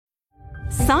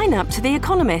Sign up to The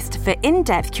Economist for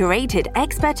in-depth curated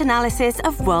expert analysis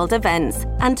of world events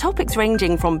and topics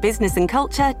ranging from business and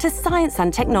culture to science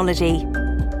and technology.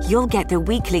 You'll get the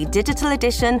weekly digital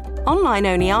edition,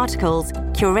 online-only articles,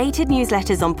 curated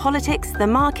newsletters on politics, the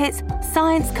markets,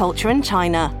 science, culture and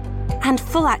China, and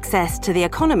full access to The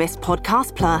Economist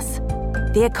Podcast Plus.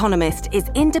 The Economist is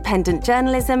independent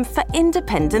journalism for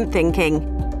independent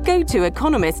thinking. Go to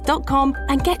economist.com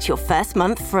and get your first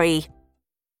month free.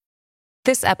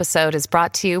 This episode is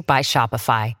brought to you by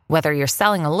Shopify. Whether you're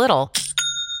selling a little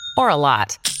or a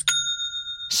lot,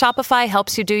 Shopify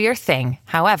helps you do your thing,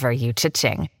 however you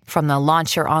cha-ching. From the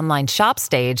launch your online shop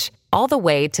stage, all the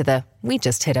way to the we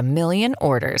just hit 1 million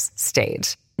orders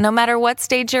stage. No matter what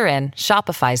stage you're in,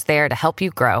 Shopify's there to help you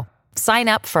grow. Sign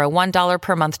up for a $1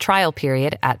 per month trial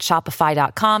period at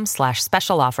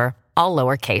shopify.com/special offer, all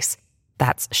lowercase.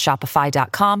 That's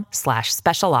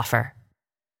shopify.com/special offer.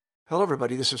 Hello,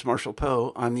 everybody. This is Marshall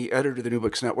Poe. I'm the editor of the New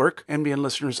Books Network. NBN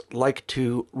listeners like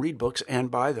to read books and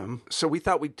buy them. So we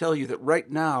thought we'd tell you that right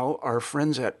now, our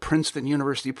friends at Princeton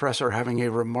University Press are having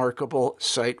a remarkable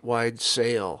site-wide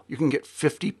sale. You can get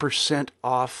 50%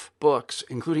 off books,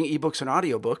 including ebooks and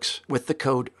audiobooks, with the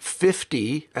code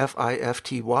 50,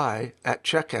 F-I-F-T-Y, at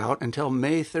checkout until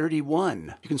May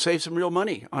 31. You can save some real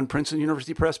money on Princeton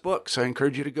University Press books. I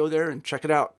encourage you to go there and check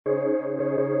it out.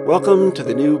 Welcome to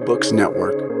the New Books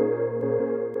Network.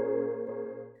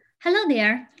 Hello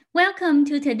there. Welcome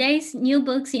to today's New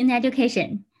Books in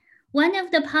Education, one of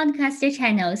the podcast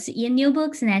channels in New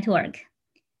Books Network.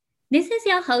 This is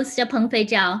your host, Pengfei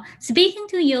Zhao, speaking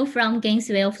to you from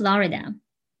Gainesville, Florida.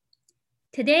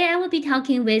 Today, I will be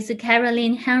talking with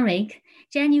Caroline Henrich,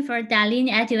 Jennifer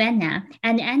Darlene Aduana,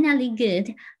 and Anna Lee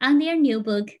Good on their new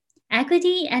book,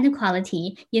 Equity and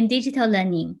Equality in Digital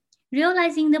Learning,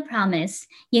 Realizing the Promise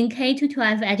in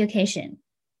K-12 Education.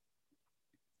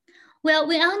 Well,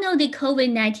 we all know the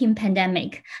COVID-19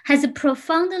 pandemic has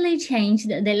profoundly changed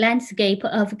the landscape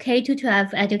of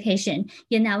K-12 education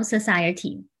in our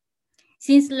society.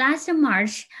 Since last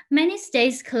March, many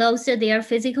states closed their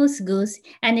physical schools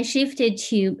and shifted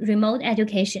to remote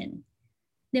education.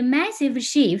 The massive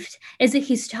shift is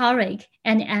historic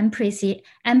and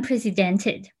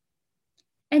unprecedented.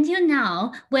 Until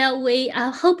now, well, we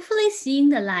are hopefully seeing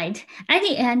the light at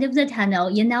the end of the tunnel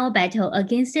in our battle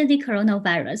against the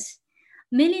coronavirus.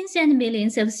 Millions and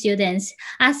millions of students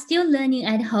are still learning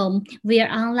at home via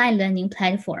online learning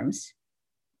platforms.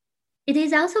 It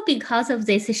is also because of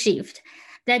this shift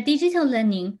that digital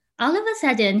learning all of a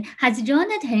sudden has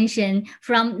drawn attention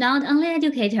from not only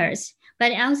educators,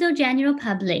 but also general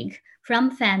public, from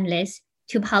families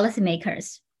to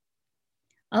policymakers.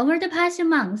 Over the past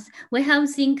month, we have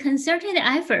seen concerted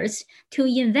efforts to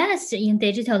invest in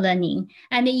digital learning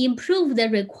and improve the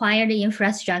required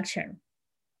infrastructure.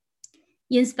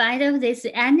 In spite of this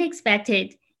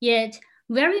unexpected, yet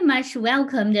very much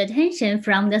welcomed attention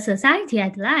from the society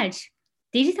at large,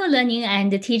 digital learning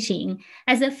and teaching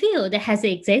as a field has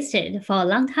existed for a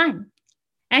long time.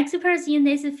 Experts in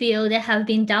this field have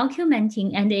been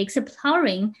documenting and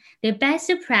exploring the best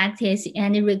practice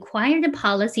and required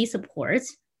policy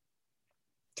supports.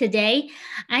 Today,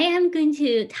 I am going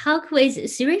to talk with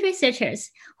 3 researchers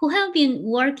who have been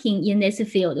working in this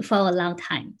field for a long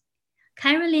time.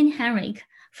 Caroline Henrich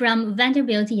from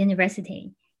Vanderbilt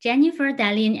University, Jennifer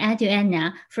Darlene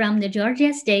Aduana from the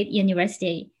Georgia State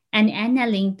University, and Anna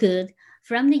Lee Good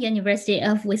from the University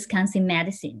of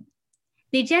Wisconsin-Madison.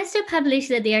 They just published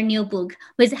their new book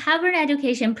with Harvard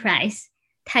Education Prize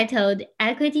titled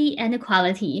Equity and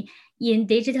Equality in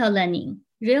Digital Learning,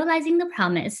 Realizing the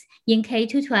Promise in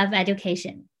K-12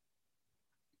 Education.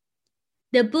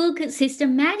 The book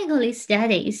systematically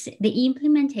studies the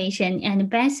implementation and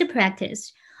best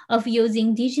practice of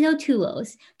using digital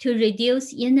tools to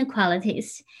reduce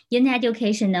inequalities in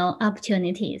educational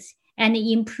opportunities and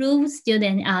improve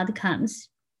student outcomes.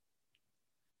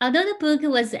 Although the book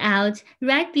was out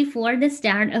right before the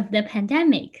start of the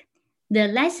pandemic, the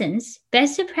lessons,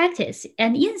 best practice,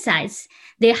 and insights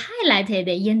they highlighted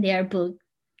in their book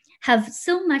have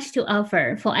so much to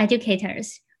offer for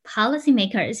educators,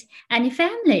 policymakers, and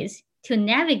families to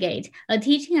navigate a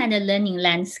teaching and learning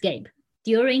landscape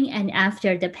during and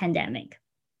after the pandemic.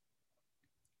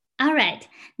 All right,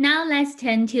 now let's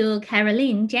turn to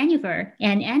Caroline, Jennifer,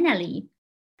 and Anna Lee.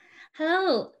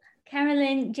 Hello,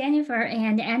 Caroline, Jennifer,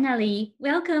 and Anna Lee.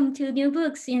 Welcome to New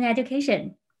Books in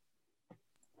Education.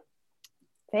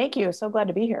 Thank you. So glad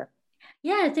to be here.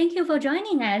 Yeah, thank you for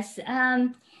joining us.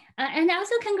 And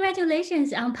also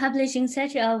congratulations on publishing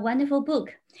such a wonderful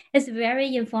book. It's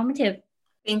very informative.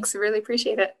 Thanks, really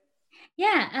appreciate it.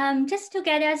 Just to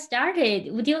get us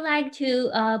started, would you like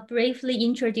to briefly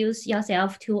introduce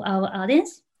yourself to our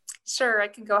audience? Sure, I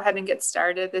can go ahead and get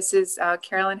started. This is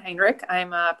Carolyn Heinrich.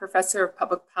 I'm a professor of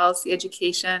public policy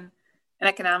education and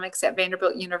economics at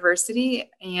Vanderbilt University,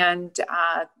 and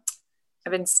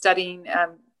I've been studying,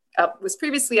 was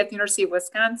previously at the University of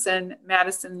Wisconsin,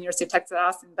 Madison, the University of Texas,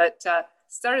 Austin, but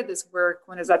started this work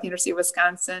when I was at the University of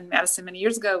Wisconsin, Madison many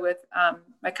years ago with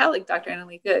my colleague, Dr.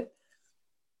 Annalee Good.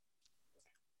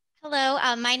 Hello,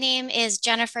 my name is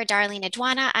Jennifer Darlene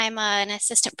Adwana. I'm an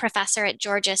assistant professor at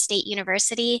Georgia State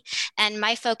University, and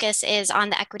my focus is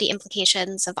on the equity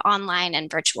implications of online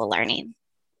and virtual learning.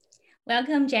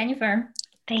 Welcome, Jennifer.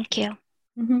 Thank you.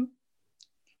 Mm-hmm.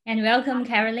 And welcome,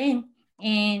 Caroline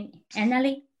and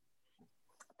Annalee.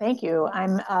 Thank you.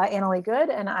 I'm Annalee Good,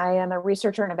 and I am a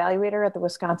researcher and evaluator at the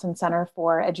Wisconsin Center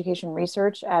for Education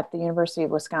Research at the University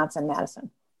of Wisconsin-Madison.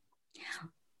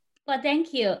 Well,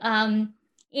 thank you.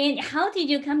 And how did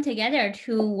you come together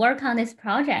to work on this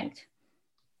project?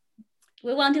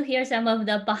 We want to hear some of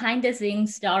the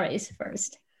behind-the-scenes stories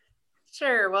first.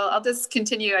 Sure. Well, I'll just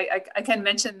continue. I can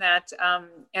mention that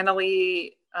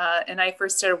Annalee and I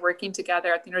first started working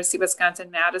together at the University of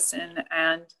Wisconsin-Madison,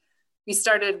 and we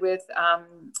started with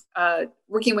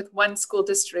working with one school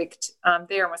district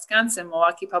there in Wisconsin,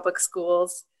 Milwaukee Public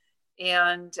Schools,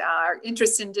 and our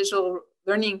interest in digital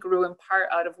learning grew in part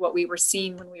out of what we were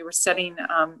seeing when we were studying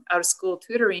out of school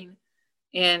tutoring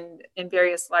in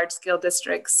various large scale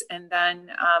districts. And then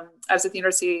I was at the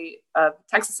University of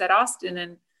Texas at Austin,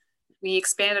 and we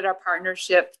expanded our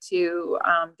partnership to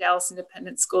Dallas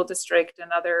Independent School District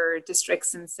and other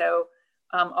districts. And so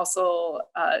also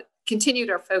continued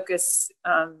our focus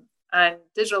on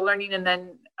digital learning. And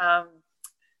then I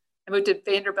moved to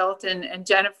Vanderbilt, and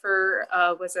Jennifer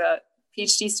was a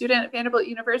PhD student at Vanderbilt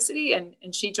University,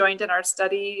 and she joined in our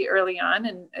study early on.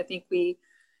 And I think we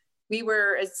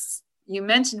were, as you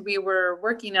mentioned, we were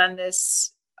working on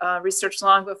this research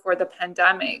long before the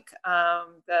pandemic.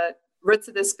 The roots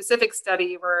of this specific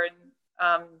study were in,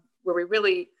 where we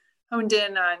really honed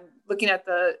in on looking at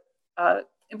the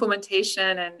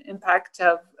implementation and impact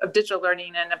of digital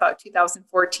learning in about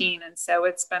 2014. And so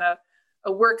it's been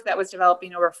a work that was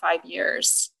developing over 5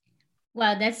 years.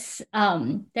 Well, that's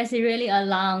really a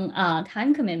long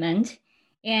time commitment,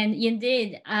 and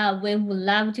indeed, we would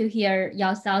love to hear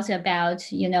your thoughts about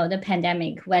the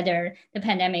pandemic, whether the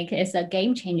pandemic is a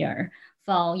game changer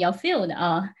for your field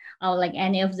or like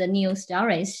any of the new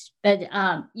stories. But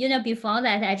before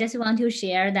that, I just want to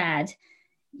share that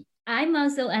I'm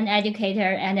also an educator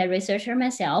and a researcher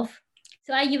myself.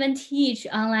 So I even teach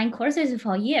online courses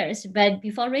for years. But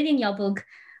before reading your book,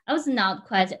 I was not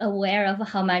quite aware of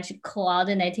how much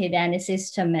coordinated and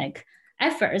systemic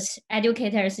efforts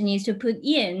educators need to put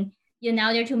in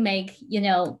order to make,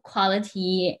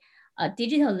 quality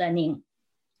digital learning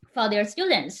for their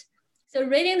students. So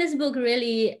reading this book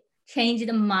really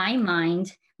changed my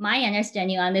mind, my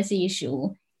understanding on this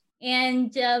issue.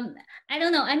 And I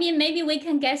don't know, maybe we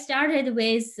can get started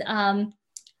with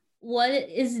what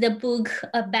is the book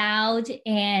about,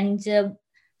 and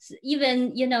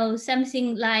even,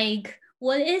 something like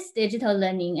what is digital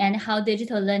learning and how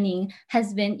digital learning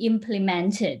has been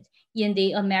implemented in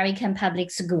the American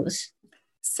public schools.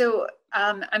 So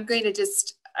I'm going to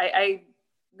I'm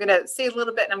going to say a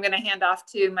little bit, and I'm going to hand off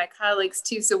to my colleagues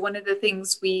too. So one of the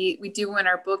things we do in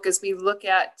our book is we look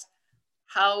at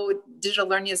how digital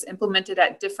learning is implemented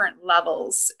at different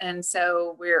levels. And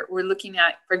so we're looking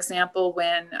at, for example,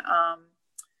 when,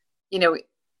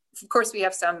 of course, we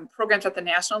have some programs at the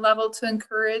national level to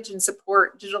encourage and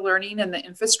support digital learning and the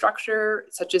infrastructure,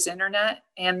 such as internet.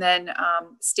 And then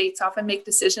states often make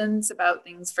decisions about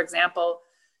things. For example,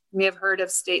 you may have heard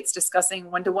of states discussing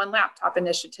one-to-one laptop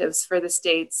initiatives for the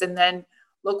states. And then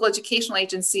local educational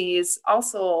agencies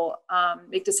also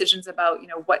make decisions about,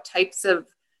 what types of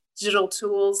digital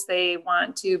tools they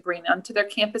want to bring onto their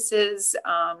campuses.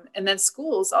 And then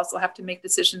schools also have to make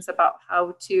decisions about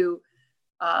how to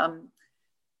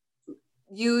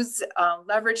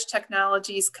leverage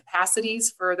technologies, capacities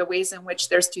for the ways in which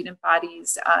their student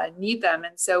bodies need them.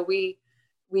 And so we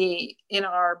in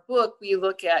our book, we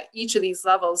look at each of these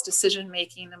levels,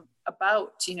 decision-making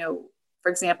about, for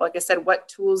example, like I said, what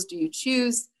tools do you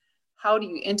choose? How do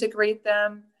you integrate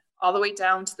them? All the way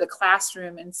down to the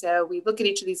classroom. And so we look at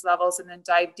each of these levels and then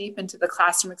dive deep into the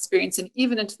classroom experience and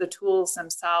even into the tools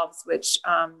themselves, which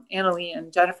Annalee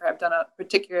and Jennifer have done a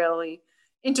particularly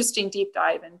interesting deep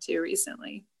dive into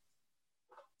recently.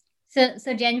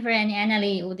 So Jennifer and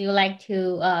Annalee, would you like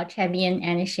to chime in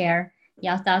and share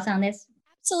your thoughts on this?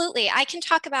 Absolutely. I can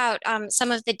talk about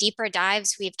some of the deeper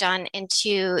dives we've done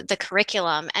into the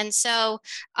curriculum. And so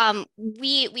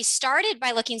we started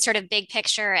by looking sort of big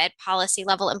picture at policy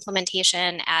level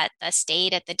implementation at the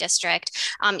state, at the district,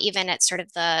 even at sort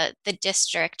of the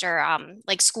district or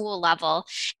like school level.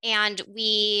 And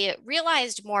we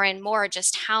realized more and more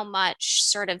just how much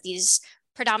sort of these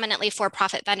predominantly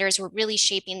for-profit vendors were really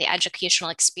shaping the educational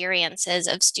experiences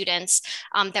of students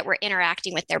that were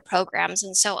interacting with their programs.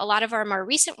 And so a lot of our more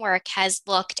recent work has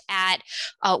looked at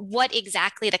what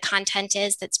exactly the content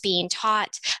is that's being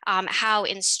taught, how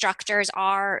instructors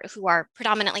who are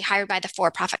predominantly hired by the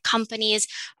for-profit companies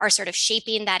are sort of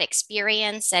shaping that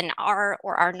experience and are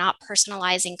or are not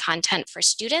personalizing content for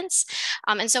students.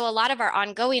 And so a lot of our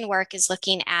ongoing work is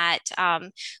looking at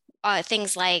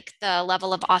things like the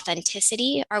level of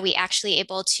authenticity. Are we actually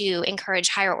able to encourage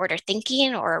higher order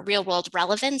thinking or real world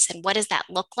relevance? And what does that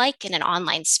look like in an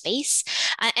online space?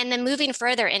 And then moving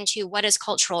further into what does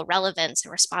cultural relevance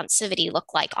and responsivity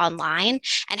look like online?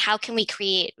 And how can we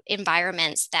create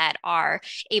environments that are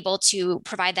able to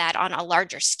provide that on a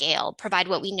larger scale, provide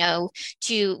what we know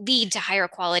to lead to higher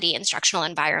quality instructional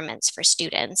environments for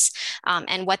students,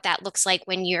 and what that looks like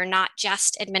when you're not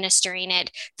just administering it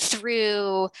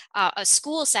through a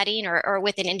school setting or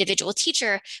with an individual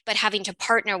teacher, but having to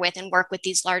partner with and work with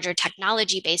these larger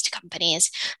technology-based companies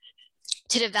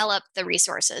to develop the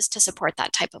resources to support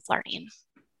that type of learning.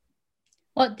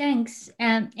 Well, thanks.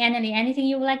 Annalie, anything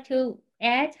you would like to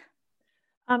add?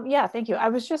 Yeah, thank you. I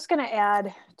was just going to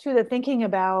add to the thinking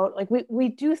about, like, we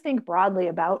do think broadly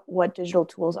about what digital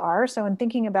tools are. So in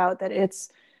thinking about that, it's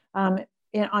on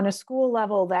a school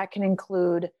level, that can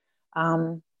include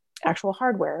actual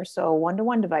hardware, so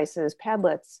one-to-one devices,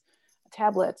 Padlets,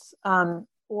 tablets,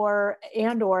 or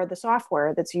the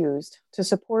software that's used to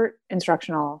support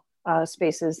instructional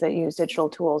spaces that use digital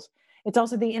tools. It's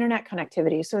also the internet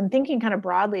connectivity. So in thinking kind of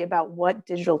broadly about what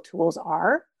digital tools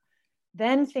are,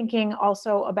 then thinking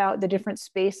also about the different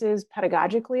spaces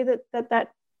pedagogically that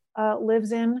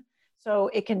lives in. So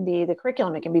it can be the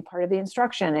curriculum, it can be part of the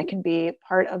instruction, it can be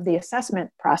part of the assessment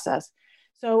process.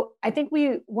 So I think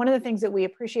one of the things that we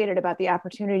appreciated about the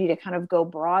opportunity to kind of go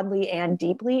broadly and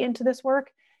deeply into this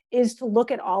work is to look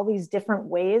at all these different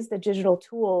ways that digital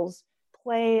tools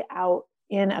play out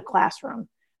in a classroom.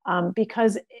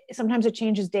 Because sometimes it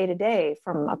changes day to day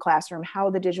from a classroom,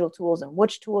 how the digital tools and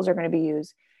which tools are going to be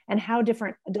used, and how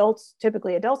different adults,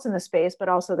 typically adults in the space, but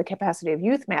also the capacity of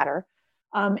youth matter,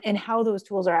 and how those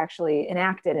tools are actually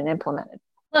enacted and implemented.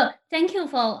 Well, thank you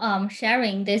for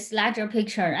sharing this larger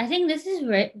picture. I think this is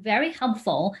very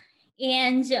helpful.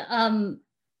 And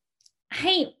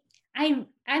hey,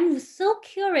 I'm so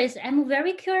curious. I'm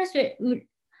very curious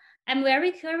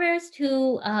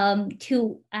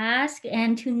to ask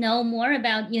and to know more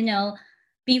about,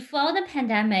 before the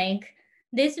pandemic,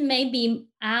 this may be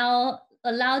a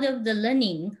lot of the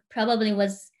learning probably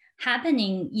was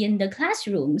happening in the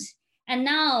classrooms. And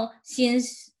now,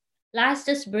 since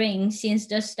last spring, since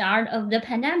the start of the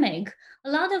pandemic, a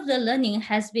lot of the learning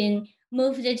has been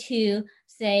moved to,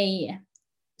 say,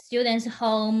 students'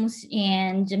 homes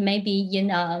and maybe in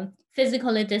a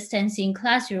physically distancing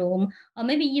classroom, or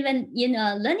maybe even in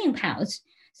a learning pouch.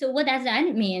 So what does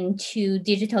that mean to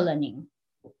digital learning?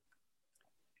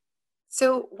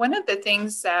 So one of the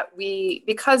things that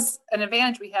because an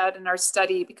advantage we had in our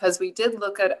study, because we did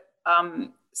look at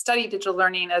study digital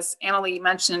learning, as Annalie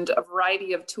mentioned, a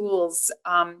variety of tools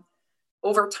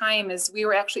over time, is we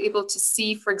were actually able to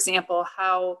see, for example,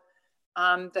 how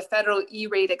the federal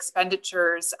E-rate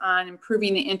expenditures on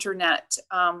improving the internet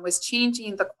was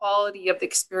changing the quality of the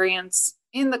experience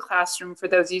in the classroom for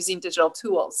those using digital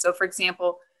tools. So, for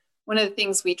example, one of the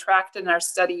things we tracked in our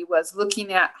study was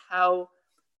looking at how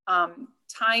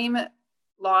time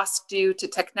lost due to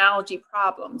technology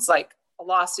problems, like a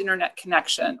lost internet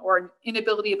connection or an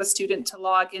inability of a student to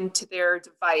log into their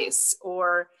device,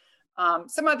 or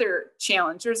some other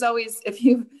challenge. There's always, if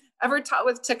you've ever taught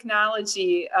with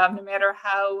technology, no matter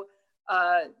how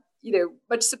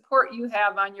much support you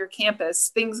have on your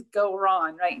campus, things go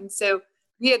wrong, right? And so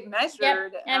we had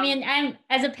measured. Yep. I mean, I'm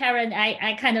as a parent,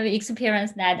 I kind of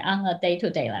experience that on a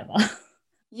day-to-day level.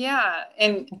 Yeah,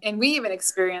 and we even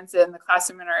experience it in the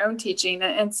classroom in our own teaching,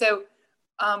 and so.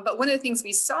 But one of the things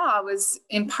we saw was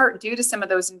in part due to some of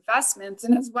those investments,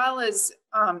 and as well as,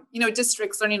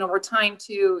 districts learning over time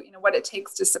to, what it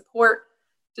takes to support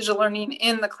digital learning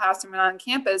in the classroom and on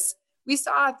campus, we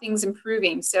saw things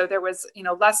improving. So there was,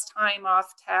 less time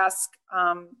off task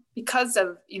because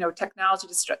of, technology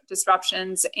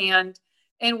disruptions. And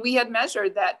we had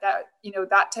measured that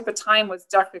type of time was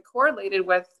directly correlated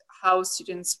with how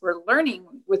students were learning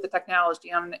with the technology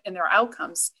and their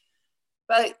outcomes.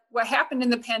 But what happened in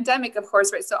the pandemic, of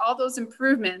course, right? So all those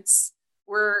improvements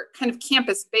were kind of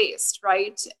campus-based,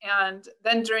 right? And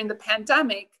then during the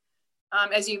pandemic,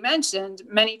 as you mentioned,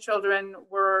 many children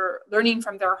were learning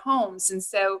from their homes. And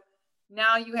so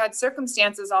now you had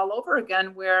circumstances all over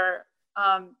again where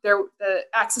the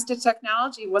access to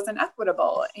technology wasn't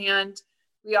equitable. And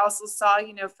we also saw,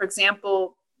 for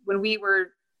example, when we were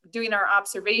doing our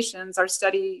observations, our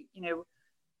study,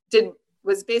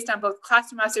 was based on both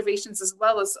classroom observations as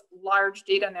well as large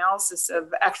data analysis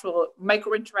of actual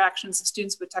micro interactions of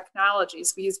students with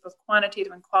technologies. We used both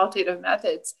quantitative and qualitative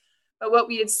methods. But what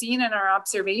we had seen in our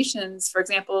observations, for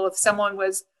example, if someone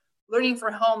was learning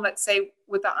from home, let's say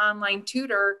with an online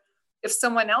tutor, if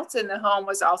someone else in the home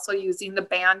was also using the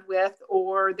bandwidth,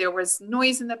 or there was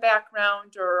noise in the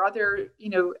background or other,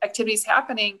 activities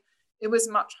happening, it was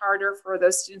much harder for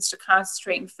those students to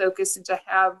concentrate and focus and to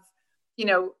have,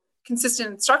 consistent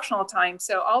instructional time.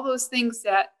 So all those things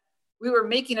that we were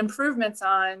making improvements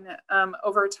on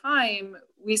over time,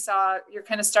 we saw you're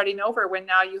kind of starting over when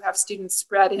now you have students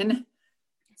spread in.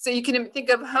 So you can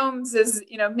think of homes as,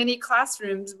 mini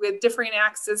classrooms with differing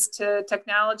access to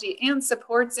technology and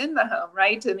supports in the home,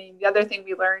 right? I mean, the other thing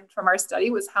we learned from our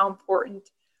study was how important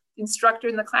the instructor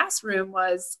in the classroom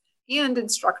was, and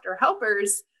instructor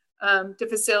helpers, to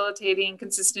facilitating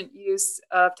consistent use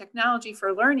of technology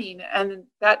for learning. And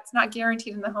that's not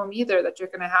guaranteed in the home either, that you're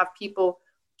going to have people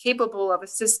capable of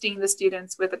assisting the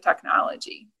students with the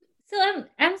technology. So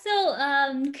I'm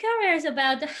so curious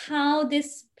about how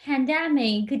this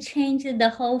pandemic changed the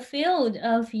whole field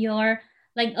of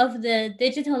of the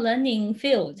digital learning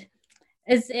field.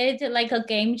 Is it like a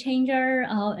game changer,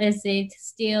 or is it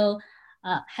still,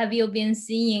 have you been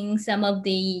seeing some of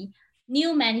the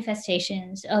new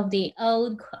manifestations of the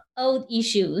old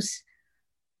issues?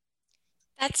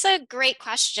 That's a great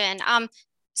question.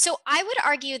 So I would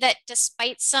argue that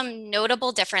despite some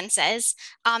notable differences,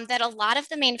 that a lot of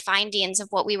the main findings of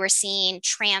what we were seeing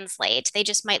translate. They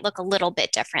just might look a little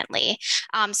bit differently.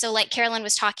 So like Carolyn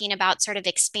was talking about sort of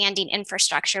expanding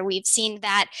infrastructure, we've seen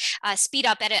that speed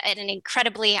up at an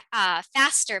incredibly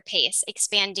faster pace,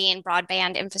 expanding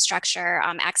broadband infrastructure,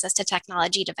 access to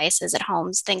technology devices at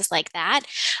homes, things like that.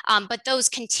 But those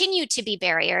continue to be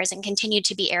barriers and continue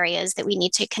to be areas that we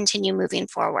need to continue moving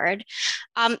forward.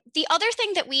 The other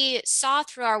thing that we saw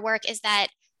through our work is that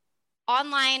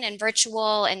online and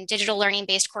virtual and digital learning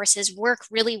based courses work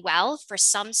really well for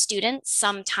some students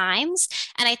sometimes.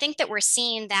 And I think that we're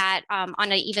seeing that on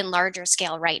an even larger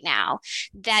scale right now,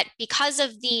 that because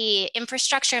of the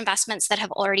infrastructure investments that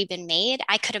have already been made,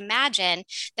 I could imagine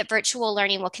that virtual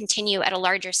learning will continue at a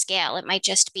larger scale. It might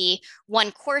just be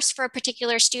one course for a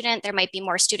particular student. There might be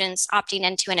more students opting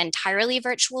into an entirely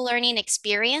virtual learning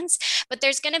experience, but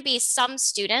there's going to be some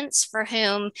students for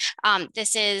whom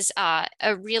this is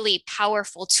a really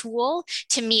powerful tool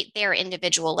to meet their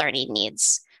individual learning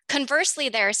needs. Conversely,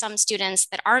 there are some students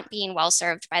that aren't being well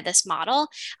served by this model.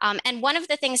 And one of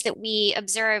the things that we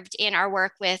observed in our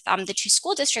work with the 2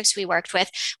 school districts we worked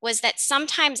with was that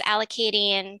sometimes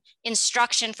allocating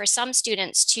instruction for some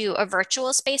students to a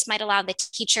virtual space might allow the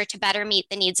teacher to better meet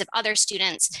the needs of other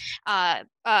students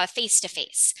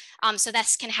face-to-face. So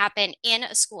this can happen in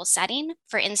a school setting.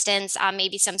 For instance,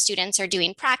 maybe some students are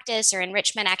doing practice or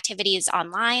enrichment activities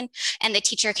online, and the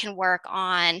teacher can work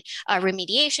on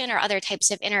remediation or other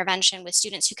types of intervention with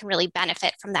students who can really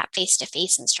benefit from that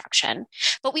face-to-face instruction.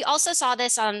 But we also saw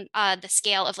this on the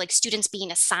scale of like students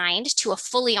being assigned to a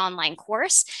fully online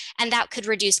course, and that could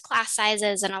reduce class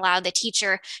sizes and allow the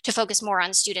teacher to focus more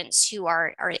on students who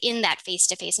are in that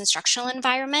face-to-face instructional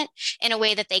environment in a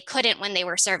way that they couldn't when they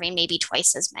were serving maybe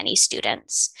twice as many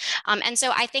students. And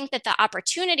so I think that the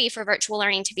opportunity for virtual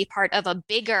learning to be part of a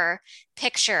bigger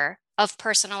picture of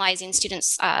personalizing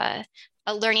students'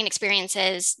 learning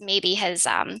experiences maybe has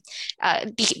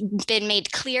been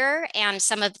made clearer, and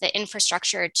some of the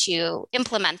infrastructure to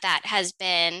implement that has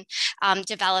been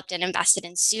developed and invested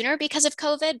in sooner because of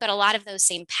COVID. But a lot of those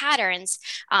same patterns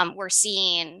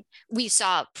we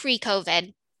saw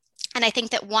pre-COVID. And I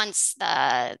think that once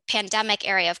the pandemic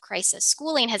area of crisis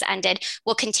schooling has ended,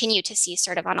 we'll continue to see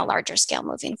sort of on a larger scale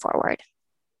moving forward.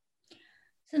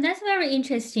 So that's very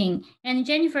interesting. And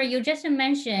Jennifer, you just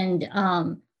mentioned,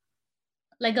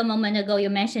 like a moment ago, you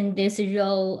mentioned this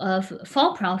role of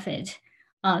for-profit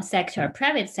sector,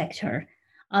 private sector,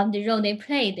 the role they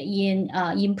played in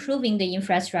improving the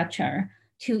infrastructure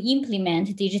to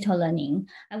implement digital learning.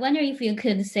 I wonder if you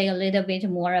could say a little bit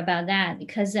more about that,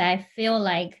 because I feel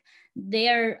like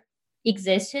their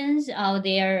existence or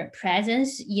their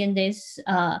presence in this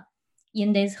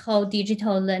in this whole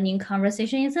digital learning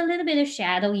conversation is a little bit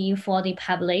shadowy for the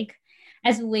public.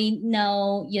 As we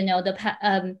know,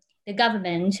 the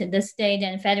government, the state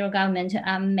and federal government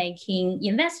are making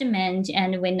investment,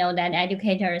 and we know that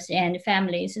educators and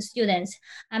families, students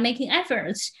are making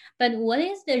efforts. But what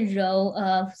is the role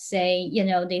of, say,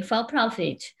 the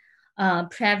for-profit,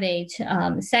 private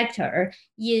sector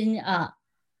in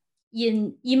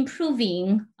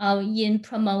improving, in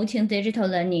promoting digital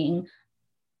learning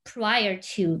prior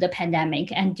to the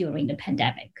pandemic and during the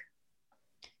pandemic?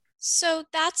 So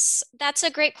that's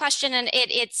a great question, and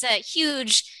it's a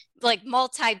huge, like,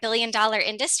 multi-billion-dollar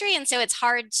industry, and so it's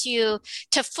hard to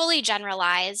fully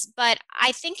generalize. But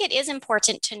I think it is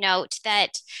important to note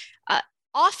that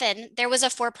often there was a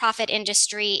for-profit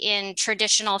industry in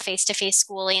traditional face-to-face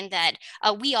schooling that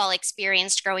we all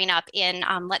experienced growing up in,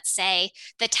 let's say,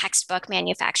 the textbook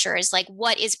manufacturers, like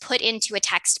what is put into a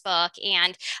textbook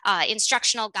and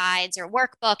instructional guides or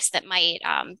workbooks that might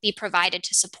be provided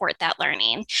to support that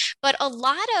learning. But a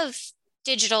lot of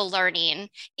digital learning,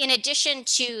 in addition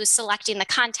to selecting the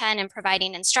content and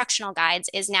providing instructional guides,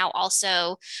 is now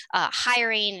also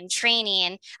hiring and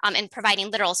training and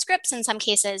providing literal scripts in some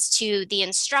cases to the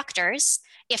instructors,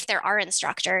 if there are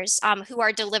instructors who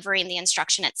are delivering the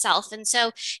instruction itself. And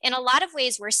so in a lot of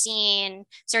ways, we're seeing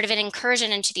sort of an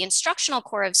incursion into the instructional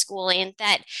core of schooling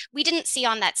that we didn't see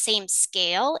on that same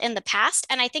scale in the past.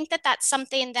 And I think that that's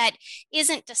something that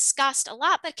isn't discussed a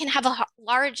lot, but can have a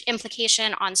large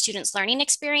implication on students' learning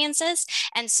experiences.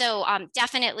 And so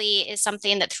definitely is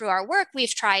something that through our work,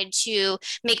 we've tried to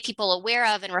make people aware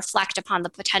of and reflect upon the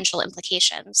potential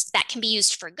implications. That can be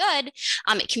used for good.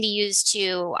 It can be used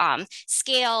to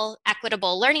scale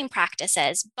equitable learning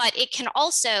practices, but it can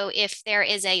also, if there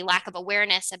is a lack of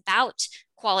awareness about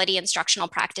quality instructional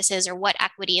practices or what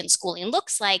equity in schooling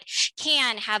looks like,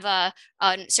 can have a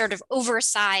sort of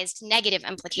oversized negative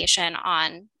implication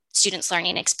on students'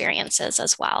 learning experiences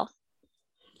as well.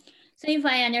 So if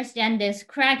I understand this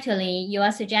correctly, you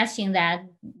are suggesting that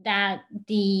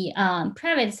the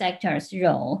private sector's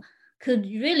role could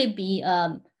really be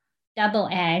a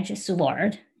double-edged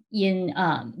sword in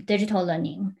digital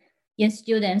learning, in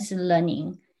students'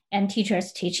 learning, and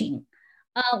teachers' teaching.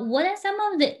 What are some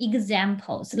of the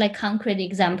examples, like concrete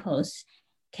examples?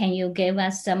 Can you give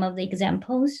us some of the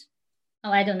examples?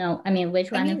 Oh, I don't know. I mean,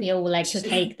 which one of you would like to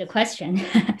take the question?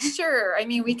 Sure. I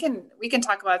mean, we can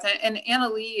talk about that. And Anna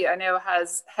Lee, I know,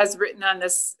 has written on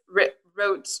this,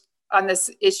 wrote on this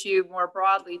issue more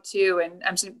broadly too. And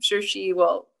I'm sure she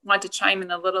will want to chime in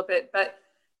a little bit. But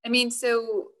I mean,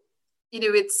 so,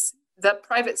 it's the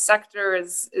private sector,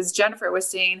 as Jennifer was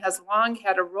saying, has long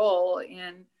had a role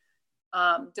in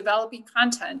developing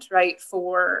content, right,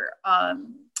 for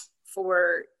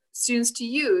students to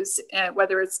use,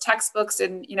 whether it's textbooks.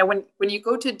 And when you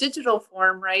go to digital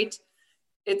form, right,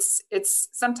 it's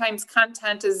sometimes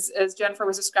content, as Jennifer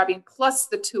was describing, plus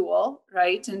the tool,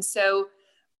 right? And so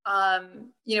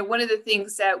one of the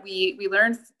things that we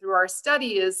learned through our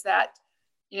study is that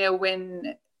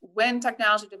when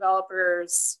technology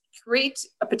developers create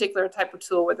a particular type of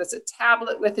tool, whether it's a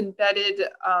tablet with embedded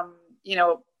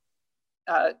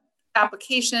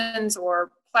applications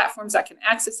or platforms that can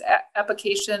access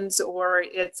applications, or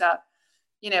it's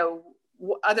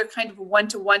other kind of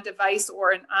one-to-one device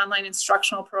or an online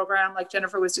instructional program like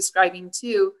Jennifer was describing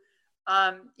too,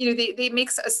 they make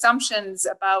assumptions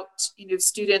about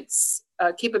students'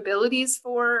 capabilities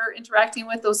for interacting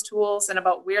with those tools and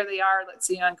about where they are, let's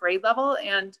say, on grade level.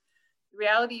 And the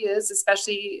reality is,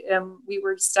 especially we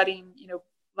were studying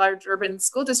large urban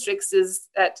school districts, is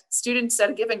that students at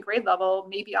a given grade level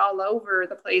may be all over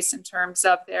the place in terms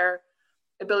of their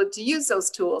ability to use those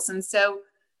tools. And so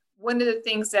one of the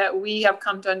things that we have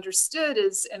come to understood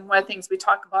is, and one of the things we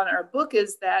talk about in our book,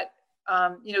 is that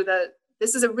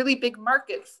this is a really big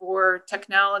market for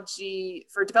technology,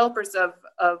 for developers of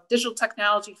digital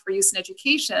technology for use in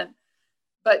education.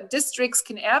 But districts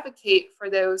can advocate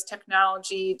for those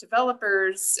technology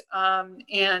developers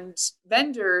and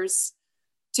vendors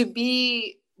to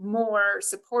be more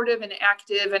supportive and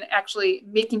active, and actually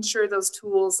making sure those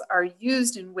tools are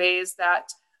used in ways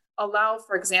that allow,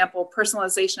 for example,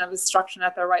 personalization of instruction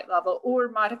at the right level, or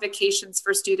modifications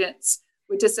for students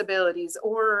with disabilities,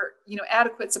 or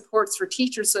adequate supports for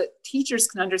teachers so that teachers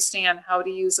can understand how to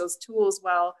use those tools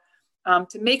well,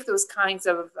 to make those kinds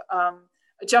of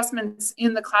adjustments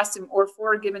in the classroom or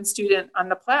for a given student on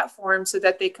the platform so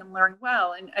that they can learn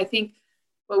well. And I think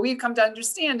what we've come to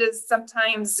understand is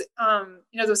sometimes,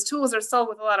 those tools are sold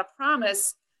with a lot of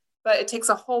promise, but it takes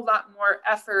a whole lot more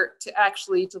effort to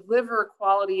actually deliver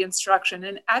quality instruction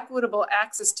and equitable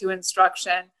access to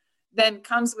instruction then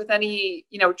comes with any,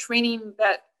 training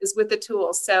that is with the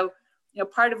tools. So,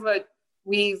 part of what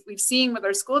we've seen with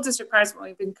our school district partners, what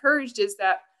we've encouraged is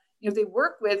that, they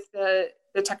work with the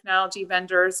technology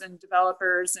vendors and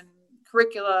developers and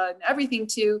curricula and everything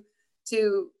to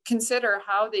consider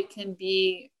how they can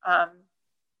be,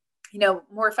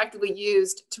 more effectively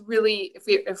used to really,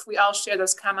 if we all share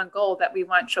this common goal that we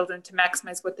want children to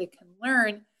maximize what they can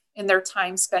learn in their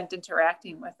time spent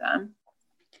interacting with them.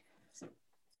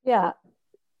 Yeah,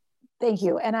 thank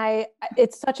you. And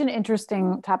it's such an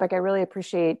interesting topic. I really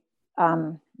appreciate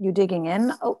you digging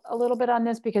in a little bit on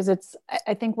this, because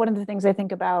I think one of the things I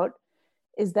think about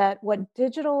is that what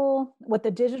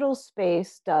the digital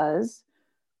space does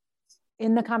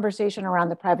in the conversation around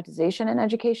the privatization in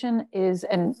education is,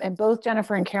 and both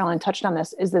Jennifer and Carolyn touched on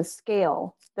this, is the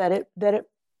scale that it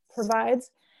provides.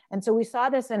 And so we saw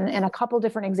this in a couple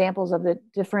different examples of the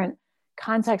different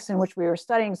contexts in which we were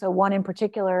studying. So one in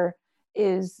particular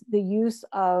is the use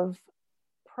of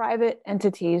private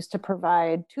entities to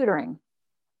provide tutoring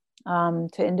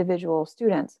to individual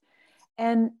students.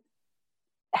 And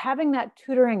having that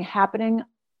tutoring happen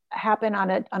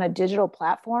on a digital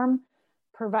platform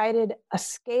provided a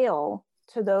scale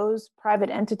to those private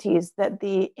entities that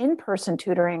the in-person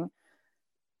tutoring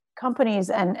companies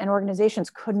and organizations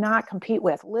could not compete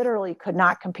with, literally could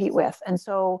not compete with. And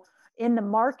so in the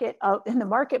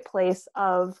marketplace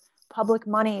of public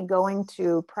money going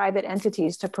to private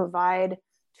entities to provide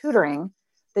tutoring,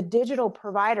 the digital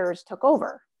providers took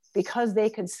over because they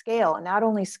could scale, and not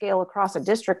only scale across a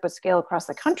district, but scale across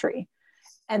the country.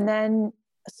 And then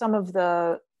some of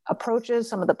the approaches,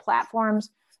 some of the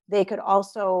platforms, they could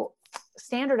also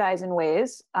standardize in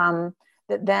ways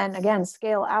that then again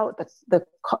scale out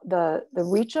the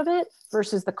reach of it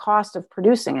versus the cost of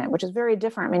producing it, which is very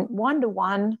different. I mean,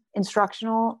 one-to-one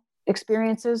instructional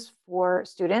experiences for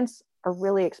students are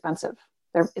really expensive.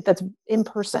 That's in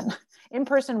person. In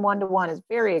person, one-to-one is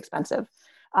very expensive.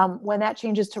 When that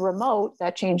changes to remote,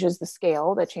 that changes the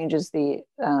scale, that changes the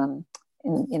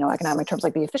in economic terms,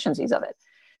 like the efficiencies of it.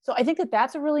 So I think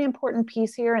that's a really important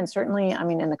piece here. And certainly, I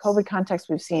mean, in the COVID context,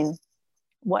 we've seen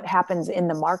what happens in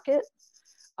the market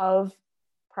of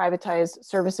privatized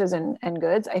services and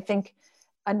goods. I think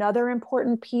another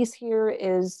important piece here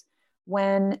is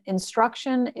when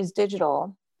instruction is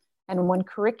digital and when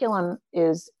curriculum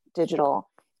is digital,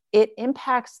 it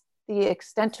impacts the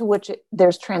extent to which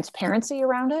there's transparency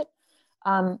around it.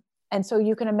 And so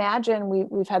you can imagine,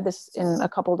 we've had this in a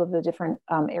couple of the different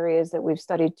areas that we've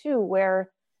studied too, where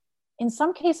in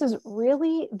some cases,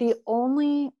 really the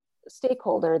only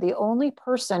stakeholder, the only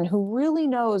person who really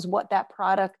knows what that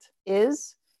product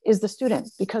is the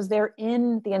student, because they're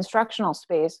in the instructional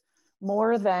space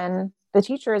more than the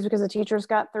teacher is, because the teacher's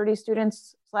got 30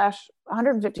 students /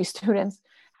 150 students.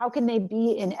 How can they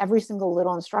be in every single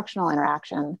little instructional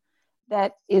interaction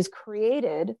that is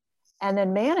created and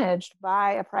then managed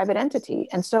by a private entity?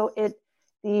 And so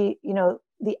the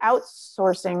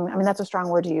outsourcing, I mean, that's a strong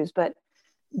word to use, but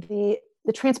the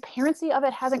transparency of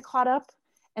it hasn't caught up.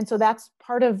 And so that's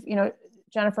part of,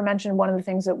 Jennifer mentioned one of the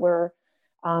things that we're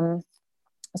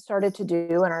started to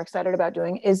do and are excited about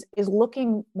doing is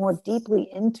looking more deeply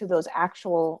into those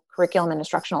actual curriculum and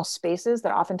instructional spaces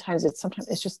that oftentimes it's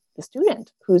just the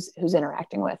student who's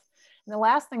interacting with. And the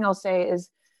last thing I'll say is,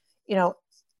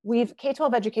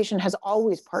 K-12 education has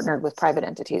always partnered with private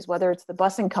entities, whether it's the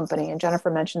busing company, and Jennifer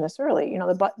mentioned this early,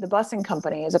 the busing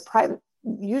company is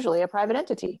usually a private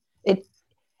entity.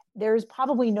 There's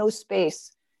probably no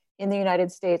space in the United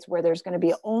States where there's going to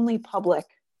be only public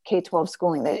K-12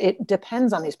 schooling. It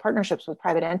depends on these partnerships with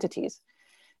private entities.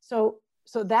 So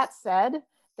that said,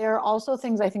 there are also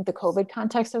things I think the COVID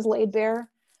context has laid bare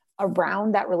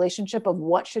around that relationship of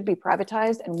what should be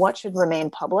privatized and what should remain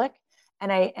public.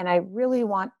 And I really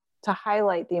want to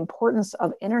highlight the importance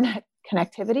of internet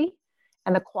connectivity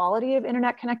and the quality of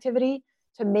internet connectivity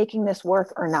to making this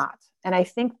work or not. And I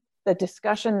think the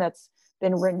discussion that's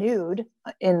been renewed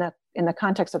in the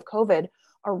context of COVID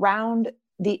around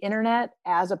the internet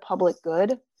as a public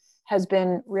good has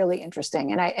been really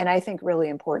interesting. And I think really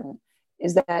important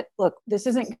is that, look, this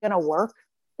isn't going to work.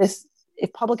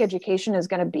 If public education is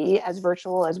going to be as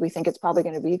virtual as we think it's probably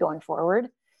going to be going forward,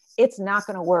 it's not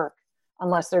going to work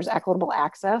unless there's equitable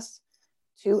access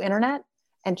to internet.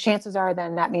 And chances are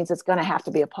then that means it's going to have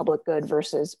to be a public good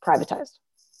versus privatized.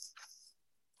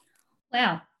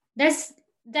 Wow,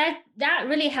 that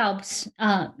really helps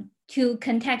to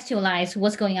contextualize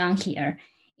what's going on here.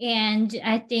 And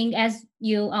I think, as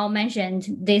you all mentioned,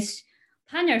 this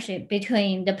partnership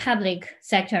between the public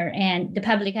sector and the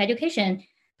public education,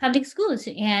 public schools,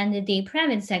 and the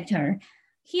private sector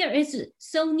here is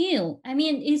so new. I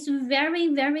mean, it's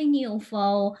very, very new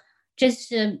for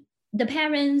just the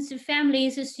parents,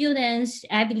 families, students,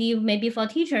 I believe maybe for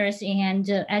teachers and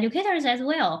educators as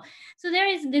well. So there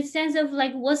is this sense of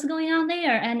like what's going on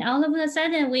there. And all of a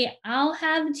sudden we all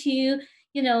have to,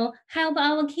 help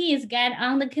our kids get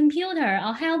on the computer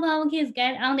or help our kids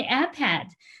get on the iPad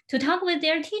to talk with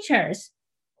their teachers.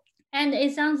 And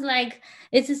it sounds like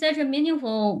it's such a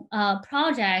meaningful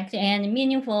project and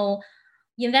meaningful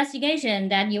investigation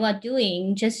that you are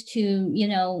doing just to,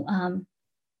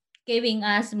 giving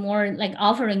us more, like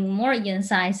offering more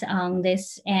insights on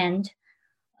this and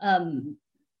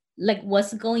like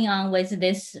what's going on with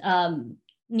this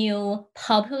new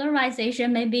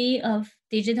popularization maybe of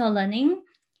digital learning.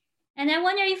 And I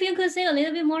wonder if you could say a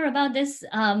little bit more about this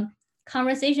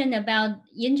conversation about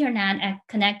internet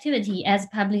connectivity as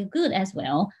public good as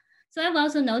well. So I've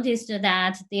also noticed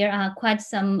that there are quite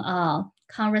some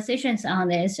conversations on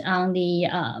this on the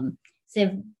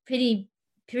say pretty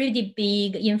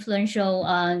big influential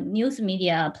news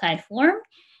media platform.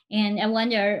 And I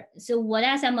wonder, so what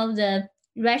are some of the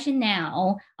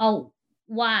rationale of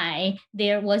why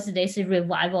there was this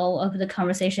revival of the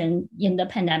conversation in the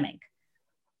pandemic?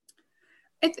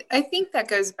 I think that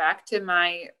goes back to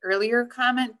my earlier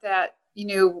comment that,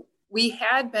 we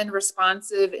had been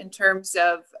responsive in terms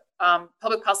of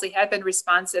public policy had been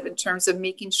responsive in terms of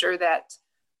making sure that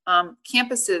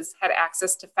campuses had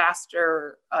access to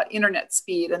faster internet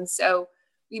speed. And so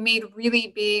we made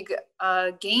really big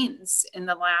gains in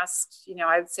the last,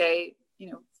 I would say,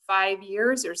 5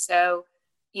 years or so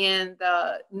in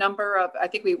the number of, I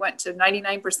think we went to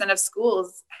 99% of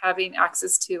schools having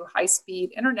access to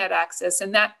high-speed internet access.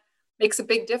 And that makes a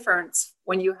big difference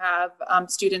when you have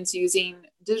students using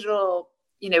digital,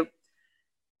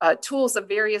 tools of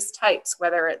various types,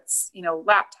 whether it's,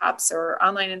 laptops or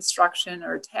online instruction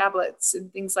or tablets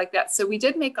and things like that. So we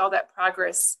did make all that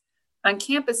progress on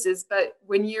campuses, but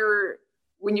when you're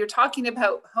talking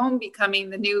about home becoming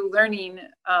the new learning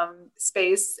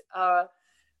space,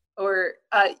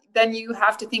 then you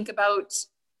have to think about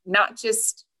not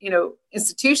just,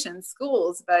 institutions,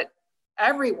 schools, but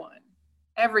everyone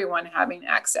having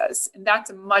access. And that's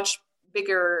a much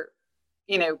bigger,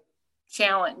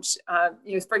 challenge.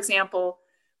 For example,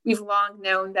 we've long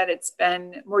known that it's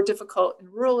been more difficult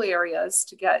in rural areas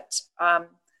to get,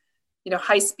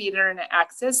 high-speed internet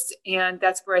access. And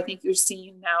that's where I think you're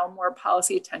seeing now more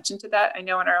policy attention to that. I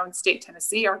know in our own state,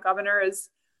 Tennessee, our governor has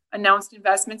announced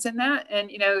investments in that.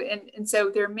 And, and so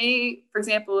there may, for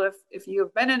example, if you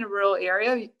have been in a rural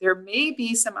area, there may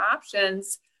be some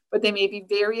options, but they may be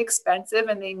very expensive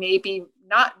and they may be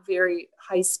not very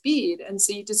high speed. And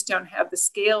so you just don't have the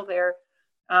scale there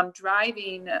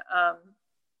driving, the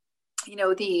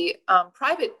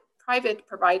private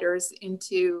providers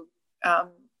into,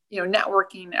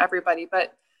 networking everybody.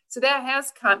 But so that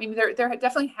has come, there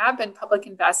definitely have been public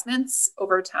investments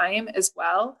over time as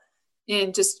well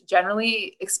in just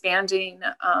generally expanding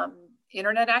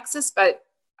internet access. But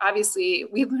obviously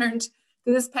we learned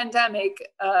through this pandemic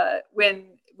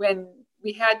when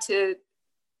we had to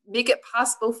make it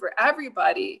possible for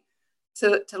everybody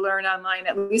to learn online,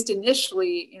 at least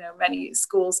initially, many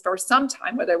schools for some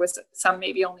time, whether it was some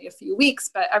maybe only a few weeks,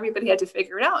 but everybody had to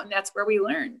figure it out. And that's where we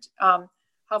learned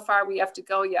how far we have to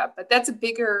go yet. But that's a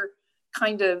bigger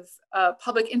kind of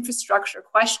public infrastructure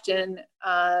question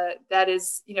that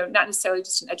is, not necessarily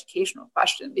just an educational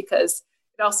question, because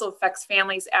it also affects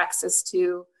families' access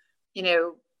to,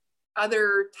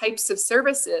 other types of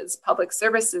services, public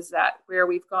services that where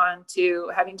we've gone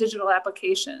to having digital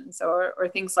applications or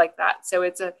things like that. So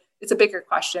it's a bigger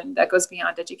question that goes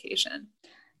beyond education.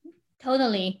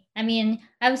 Totally.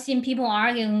 I've seen people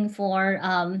arguing for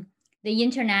the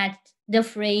internet, the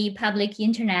free public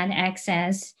internet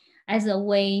access as a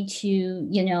way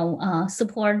to,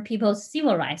 support people's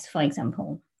civil rights, for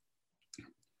example.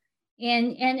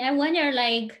 And I wonder,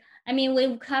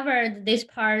 we've covered this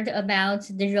part about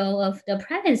the role of the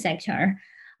private sector,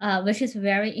 which is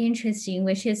very interesting,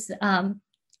 which is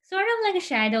sort of like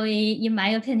shadowy, in my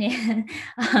opinion,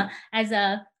 as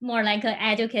a more like an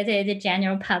educated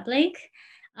general public.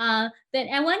 But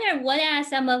I wonder what are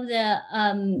some of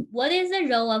the, what is the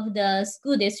role of the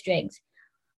school districts?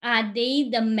 Are they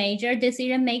the major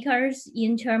decision makers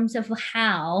in terms of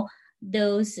how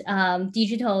those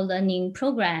digital learning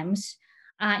programs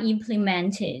are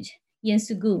implemented in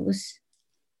schools?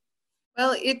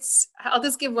 Well, I'll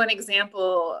just give one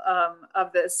example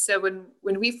of this. So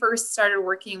when we first started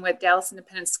working with Dallas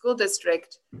Independent School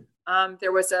District,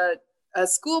 there was a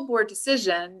school board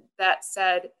decision that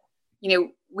said,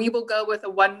 we will go with a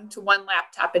 1-to-1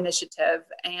 laptop initiative.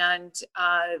 And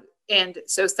And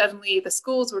so suddenly the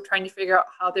schools were trying to figure out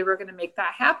how they were going to make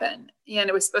that happen. And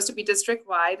it was supposed to be district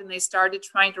wide, and they started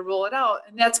trying to roll it out.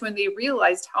 And that's when they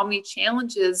realized how many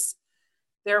challenges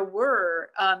there were.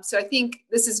 So I think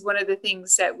this is one of the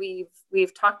things that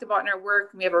we've talked about in our work.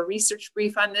 And we have a research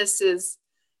brief on this is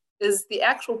the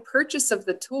actual purchase of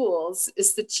the tools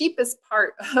is the cheapest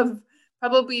part of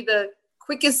probably the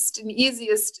quickest and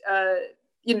easiest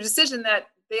decision that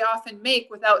they often make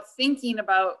without thinking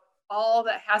about all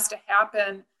that has to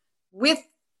happen with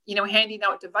handing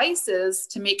out devices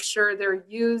to make sure they're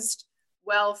used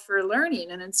well for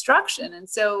learning and instruction. And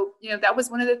so, that was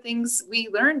one of the things we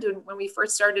learned when we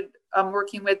first started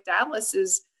working with Dallas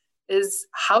is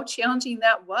how challenging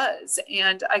that was.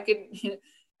 And I could,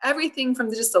 everything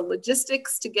from just the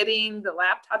logistics to getting the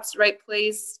laptops the right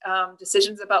place,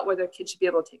 decisions about whether kids should be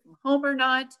able to take them home or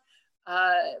not,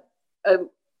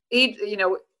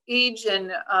 age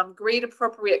and grade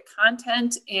appropriate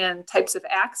content and types of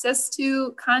access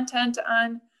to content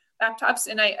on laptops.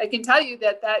 And I can tell you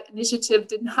that initiative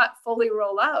did not fully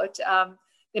roll out.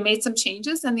 They made some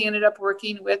changes, and they ended up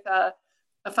working with a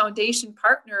foundation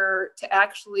partner to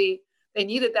actually, they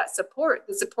needed that support.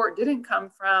 The support didn't come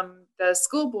from the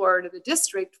school board or the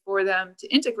district for them to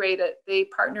integrate it. They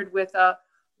partnered with a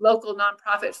local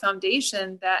nonprofit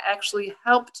foundation that actually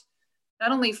helped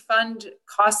not only fund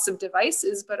costs of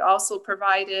devices, but also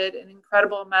provided an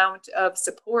incredible amount of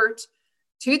support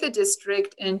to the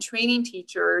district and training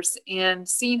teachers and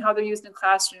seeing how they're used in the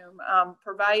classroom,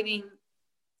 providing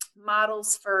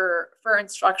models for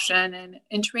instruction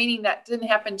and training that didn't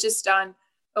happen just on,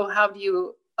 how do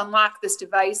you unlock this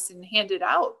device and hand it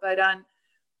out, but on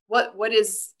what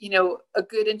is, a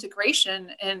good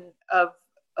integration and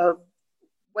of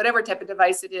whatever type of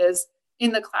device it is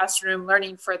in the classroom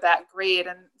learning for that grade.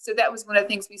 And so that was one of the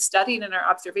things we studied in our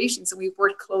observations. And we've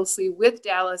worked closely with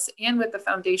Dallas and with the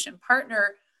foundation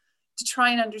partner to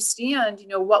try and understand,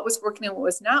 what was working and what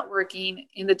was not working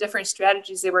in the different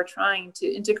strategies they were trying to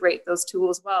integrate those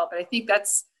tools well. But I think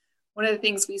that's one of the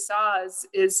things we saw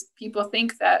is people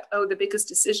think that, the biggest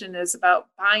decision is about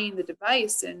buying the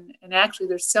device. And actually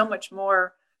there's so much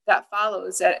more that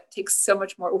follows that takes so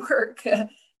much more work.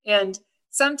 And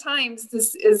sometimes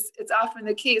it's often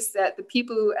the case that the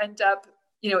people who end up,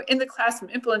 in the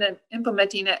classroom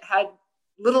implementing it had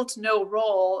little to no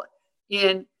role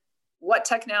in what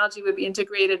technology would be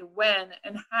integrated when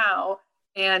and how,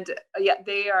 and yet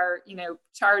they are,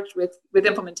 charged with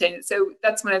implementing it. So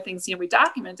that's one of the things, we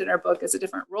document in our book as the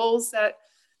different roles that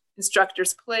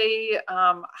instructors play,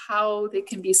 how they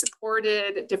can be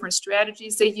supported, different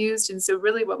strategies they used. And so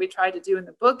really what we try to do in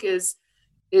the book is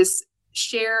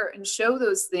share and show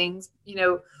those things,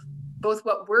 both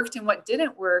what worked and what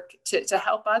didn't work to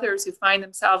help others who find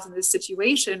themselves in this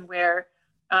situation where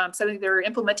suddenly they're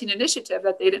implementing an initiative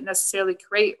that they didn't necessarily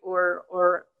create or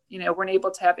weren't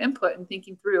able to have input in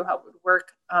thinking through how it would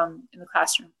work in the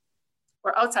classroom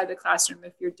or outside the classroom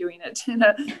if you're doing it in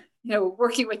a,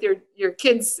 working with your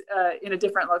kids in a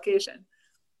different location.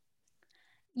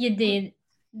 You did.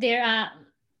 There are,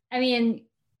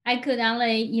 I could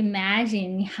only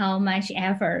imagine how much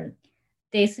effort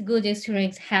the school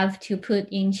districts have to put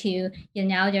into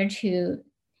in order to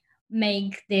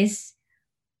make this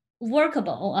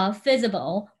workable or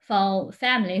feasible for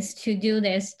families to do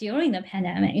this during the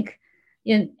pandemic.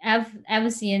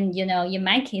 I've seen, in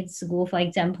my kids' school, for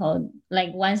example,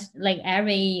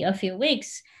 every a few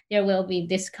weeks, there will be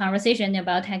this conversation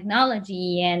about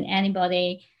technology, and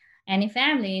any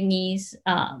family needs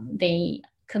the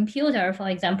computer, for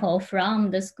example, from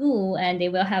the school, and they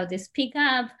will have this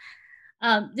pickup.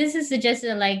 This is just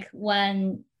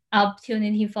one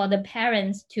opportunity for the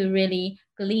parents to really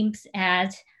glimpse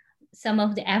at some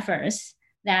of the efforts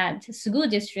that school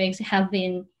districts have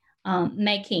been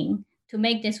making to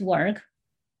make this work.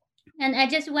 And I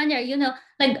just wonder,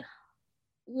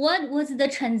 what was the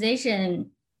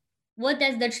transition? What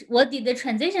did the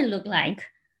transition look like?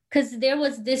 Because there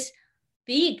was this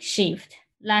big shift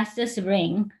last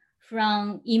spring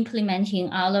from implementing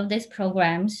all of these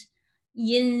programs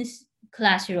in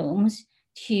classrooms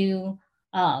to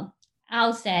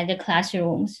outside the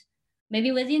classrooms.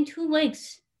 Maybe within 2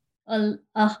 weeks, a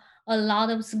lot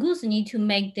of schools need to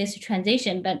make this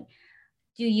transition. But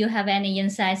do you have any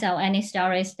insights or any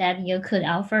stories that you could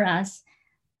offer us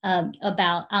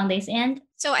about on this end?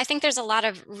 So I think there's a lot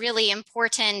of really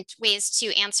important ways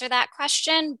to answer that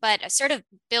question, but sort of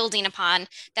building upon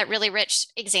that really rich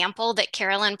example that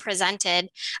Carolyn presented,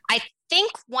 I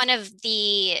think one of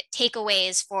the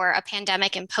takeaways for a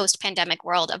pandemic and post-pandemic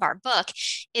world of our book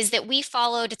is that we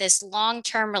followed this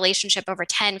long-term relationship over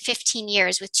 10, 15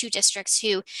 years with two districts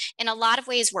who, in a lot of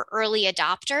ways, were early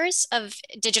adopters of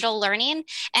digital learning.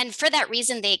 And for that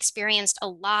reason, they experienced a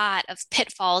lot of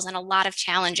pitfalls and a lot of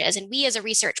challenges. And we, as a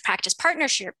research practice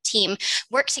partnership team,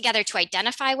 worked together to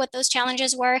identify what those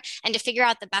challenges were and to figure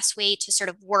out the best way to sort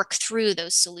of work through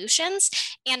those solutions.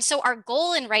 And so our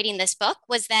goal in writing this book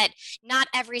was that not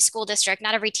every school district,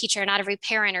 not every teacher, not every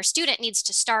parent or student needs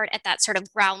to start at that sort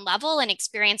of ground level and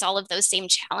experience all of those same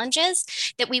challenges,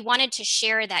 that we wanted to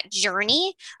share that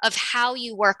journey of how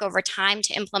you work over time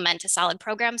to implement a solid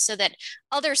program so that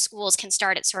other schools can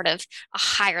start at sort of a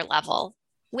higher level.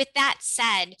 With that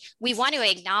said, we want to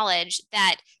acknowledge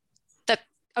that the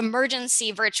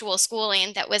emergency virtual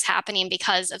schooling that was happening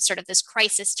because of sort of this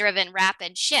crisis-driven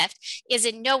rapid shift is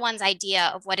in no one's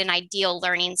idea of what an ideal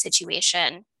learning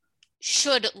situation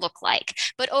should look like.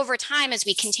 But over time, as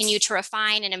we continue to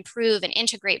refine and improve and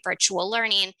integrate virtual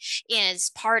learning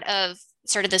is part of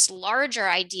sort of this larger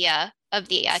idea of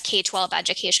the K-12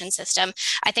 education system,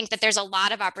 I think that there's a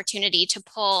lot of opportunity to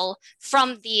pull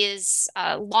from these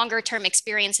longer term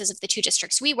experiences of the two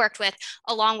districts we worked with,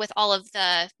 along with all of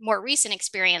the more recent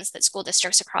experience that school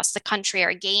districts across the country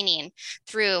are gaining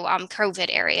through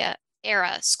COVID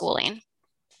era schooling.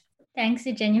 Thanks,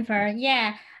 Jennifer.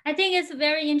 Yeah, I think it's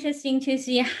very interesting to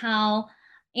see how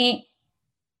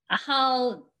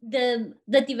the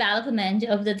development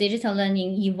of the digital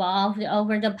learning evolved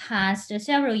over the past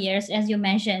several years, as you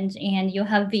mentioned, and you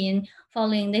have been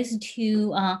following these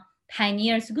two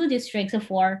pioneer school districts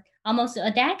for almost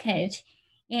a decade.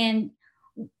 And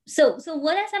so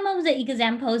what are some of the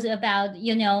examples about,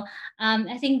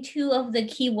 I think two of the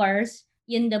keywords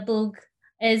in the book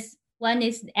is one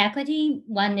is equity,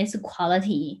 one is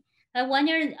quality. I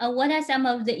wonder what are some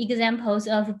of the examples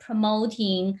of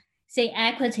promoting, say,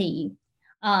 equity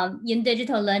in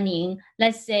digital learning?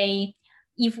 Let's say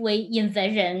if we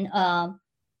envision a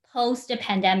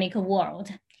post-pandemic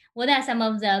world, what are some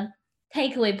of the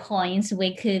takeaway points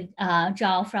we could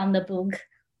draw from the book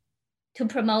to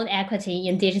promote equity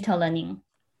in digital learning?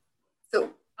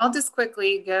 So I'll just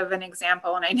quickly give an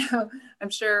example, and I'm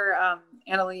sure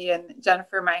Annalee and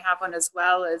Jennifer might have one as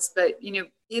well. But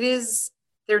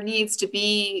there needs to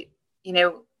be,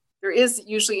 there is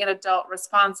usually an adult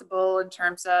responsible in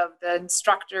terms of the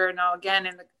instructor. Now, again,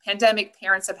 in the pandemic,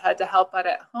 parents have had to help out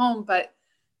at home, but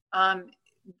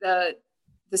the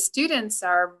students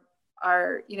are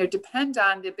depend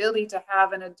on the ability to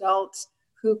have an adult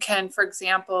who can, for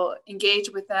example, engage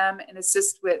with them and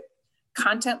assist with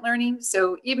content learning.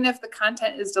 So even if the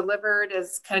content is delivered,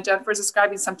 as kind of Jennifer's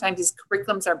describing, sometimes these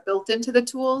curriculums are built into the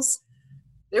tools.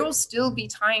 There will still be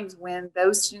times when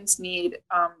those students need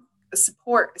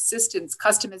support, assistance,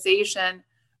 customization,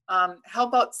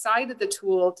 help outside of the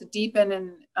tool to deepen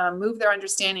and move their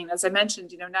understanding. As I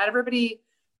mentioned, not everybody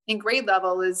in grade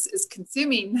level is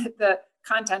consuming the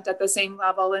content at the same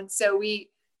level. And so we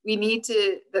need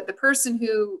that the person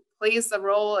who plays the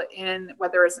role in,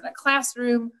 whether it's in a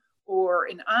classroom or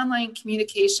in online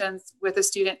communications with a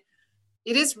student,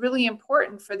 it is really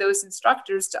important for those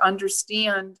instructors to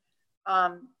understand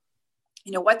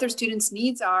what their students'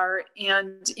 needs are.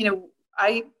 And,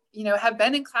 I have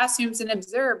been in classrooms and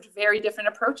observed very different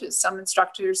approaches. Some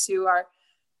instructors who are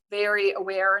very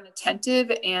aware and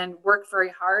attentive and work very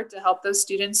hard to help those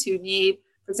students who need,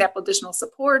 for example, additional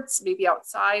supports, maybe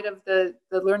outside of the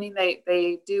learning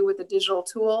they do with the digital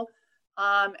tool.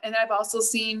 And I've also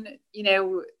seen,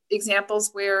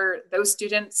 examples where those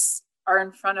students are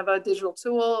in front of a digital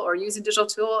tool or using digital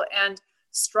tool and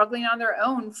struggling on their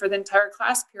own for the entire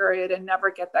class period and never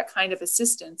get that kind of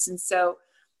assistance. And so,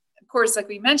 of course, like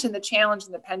we mentioned, the challenge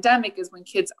in the pandemic is when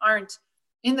kids aren't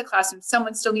in the classroom,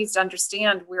 someone still needs to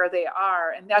understand where they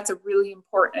are. And that's a really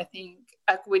important, I think,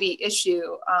 equity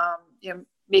issue,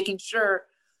 making sure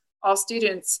all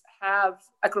students have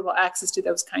equitable access to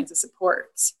those kinds of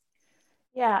supports.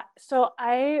 Yeah, so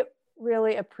I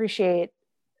really appreciate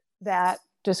that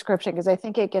description because I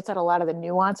think it gets at a lot of the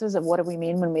nuances of what do we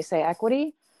mean when we say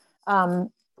equity. And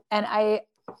I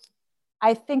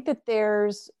think that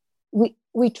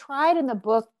we tried in the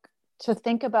book to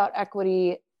think about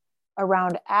equity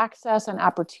around access and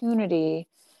opportunity,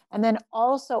 and then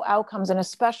also outcomes, and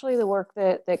especially the work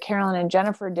that Carolyn and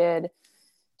Jennifer did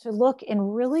to look in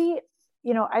really,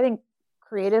 I think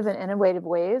creative and innovative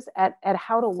ways at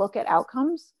how to look at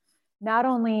outcomes, not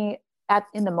only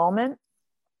in the moment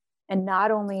and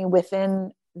not only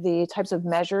within the types of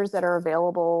measures that are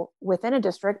available within a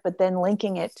district, but then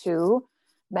linking it to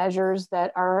measures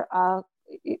that are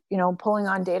pulling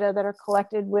on data that are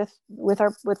collected with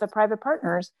the private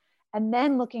partners, and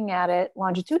then looking at it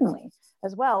longitudinally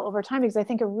as well over time. Because I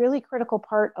think a really critical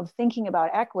part of thinking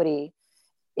about equity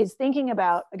is thinking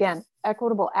about, again,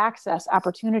 equitable access,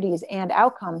 opportunities, and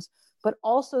outcomes, but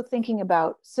also thinking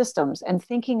about systems and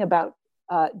thinking about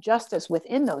justice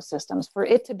within those systems. For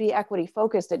it to be equity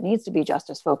focused, it needs to be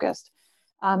justice focused.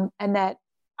 And that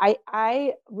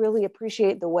I really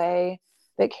appreciate the way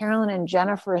that Carolyn and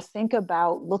Jennifer think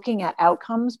about looking at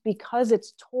outcomes, because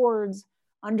it's towards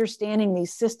understanding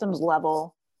these systems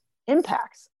level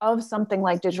impacts of something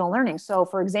like digital learning. So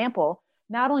for example,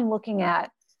 not only looking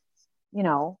at,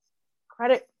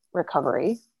 credit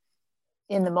recovery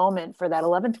in the moment for that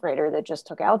 11th grader that just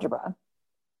took algebra,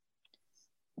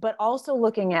 but also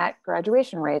looking at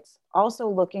graduation rates, also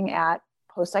looking at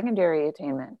post-secondary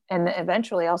attainment, and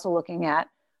eventually also looking at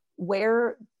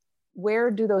where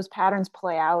do those patterns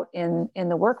play out in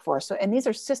the workforce. So, and these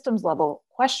are systems level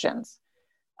questions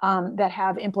that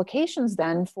have implications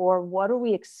then for what are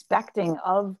we expecting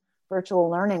of virtual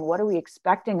learning? What are we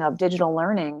expecting of digital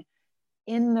learning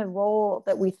in the role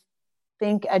that we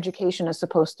think education is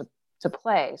supposed to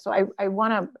play? So I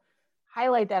want to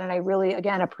highlight that. And I really,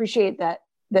 again, appreciate that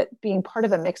being part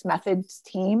of a mixed methods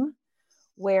team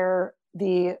where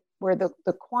the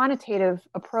quantitative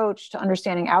approach to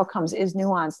understanding outcomes is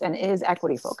nuanced and is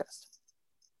equity focused.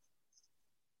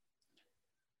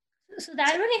 So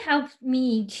that really helped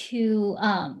me to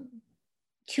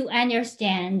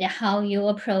understand how you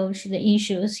approach the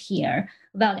issues here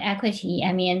about equity.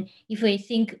 I mean, if we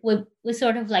think we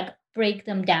sort of like break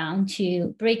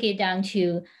it down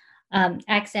to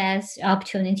access,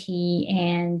 opportunity,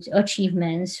 and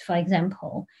achievements, for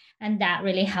example, and that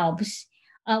really helps.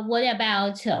 What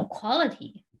about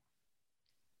quality?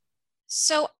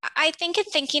 So I think in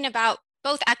thinking about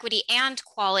both equity and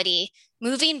quality,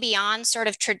 moving beyond sort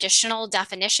of traditional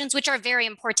definitions, which are very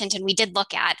important and we did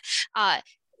look at,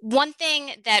 one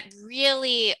thing that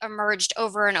really emerged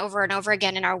over and over and over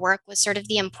again in our work was sort of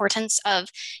the importance of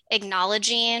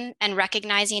acknowledging and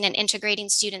recognizing and integrating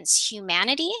students'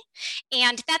 humanity.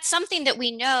 And that's something that we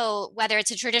know, whether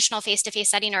it's a traditional face-to-face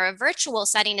setting or a virtual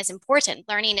setting, is important.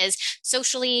 Learning is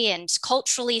socially and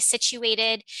culturally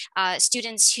situated.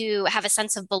 Students who have a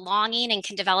sense of belonging and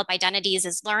can develop identities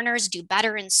as learners do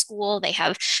better in school. They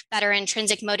have better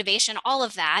intrinsic motivation, all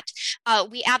of that.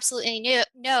 We absolutely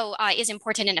know is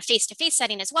important in a face-to-face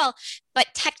setting as well, but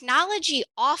technology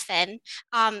often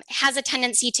has a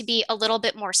tendency to be a little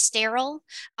bit more sterile.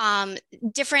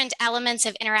 Different elements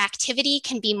of interactivity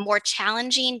can be more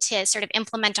challenging to sort of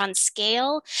implement on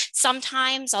scale.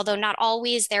 Sometimes, although not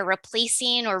always, they're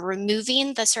replacing or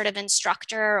removing the sort of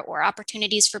instructor or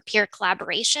opportunities for peer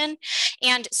collaboration.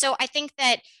 And so I think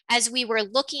that as we were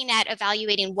looking at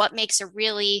evaluating what makes a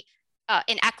really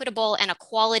an equitable and a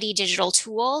quality digital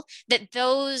tool, that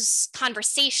those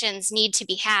conversations need to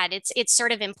be had. It's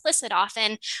sort of implicit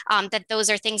often that those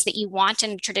are things that you want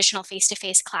in a traditional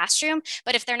face-to-face classroom,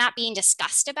 but if they're not being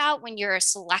discussed about when you're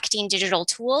selecting digital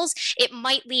tools, it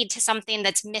might lead to something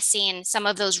that's missing some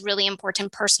of those really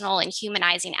important personal and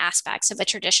humanizing aspects of a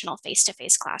traditional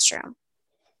face-to-face classroom.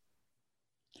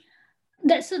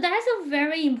 So that's a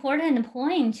very important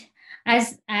point,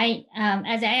 as I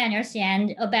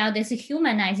understand, about this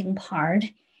humanizing part.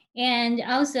 And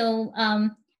also,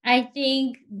 I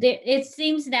think it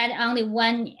seems that on the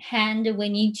one hand, we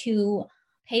need to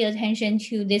pay attention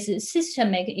to these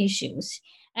systemic issues.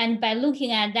 And by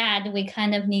looking at that, we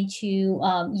kind of need to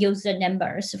use the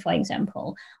numbers, for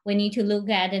example. We need to look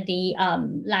at the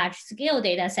large scale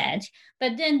data set.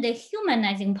 But then the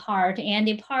humanizing part and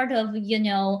the part of,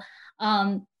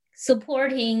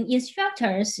 supporting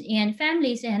instructors and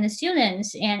families and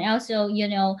students, and also,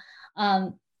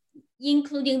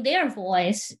 including their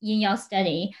voice in your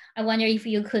study. I wonder if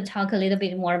you could talk a little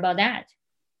bit more about that.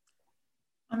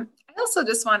 I also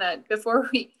just want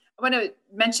to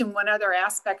mention one other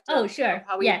aspect of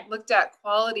how we looked at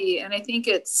quality. And I think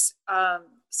it's,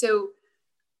 so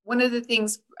one of the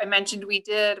things I mentioned we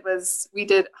did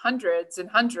hundreds and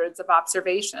hundreds of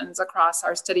observations across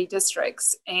our study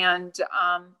districts. And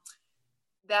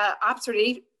the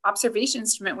observation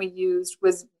instrument we used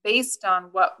was based on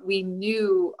what we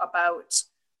knew about,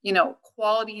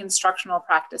 quality instructional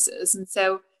practices. And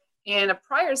so in a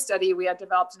prior study, we had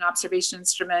developed an observation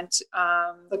instrument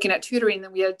looking at tutoring,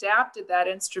 and we adapted that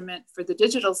instrument for the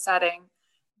digital setting.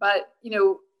 But,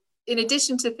 in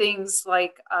addition to things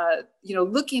like,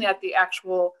 looking at the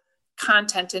actual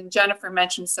content, and Jennifer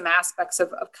mentioned some aspects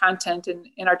of content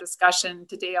in our discussion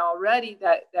today already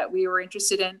that we were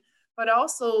interested in, but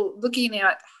also looking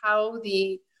at how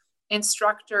the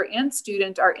instructor and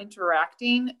student are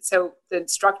interacting. So the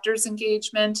instructor's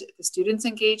engagement, the student's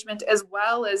engagement, as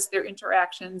well as their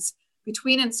interactions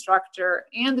between instructor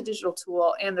and the digital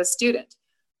tool and the student.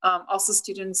 Also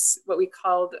students, what we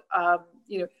called,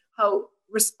 how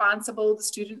responsible the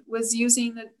student was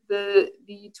using the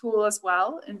tool as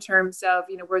well, in terms of,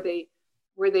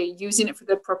 were they using it for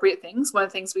the appropriate things? One of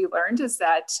the things we learned is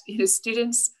that,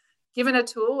 students given a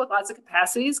tool with lots of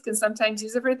capacities can sometimes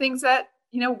use it for things that,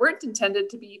 weren't intended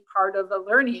to be part of the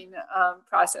learning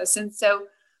process. And so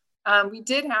we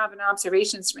did have an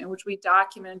observation stream, which we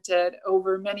documented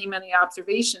over many, many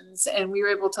observations. And we were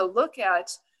able to look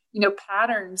at,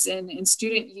 patterns in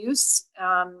student use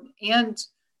and,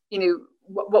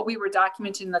 what we were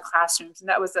documenting in the classrooms. And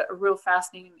that was a real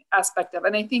fascinating aspect of it.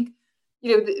 And I think,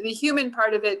 the human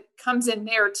part of it comes in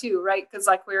there too, right? Because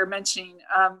like we were mentioning,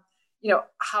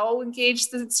 how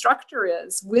engaged the instructor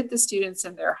is with the students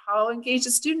in there, how engaged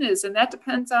the student is. And that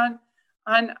depends on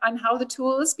how the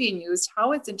tool is being used,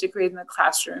 how it's integrated in the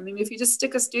classroom. I mean, if you just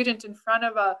stick a student in front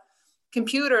of a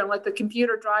computer and let the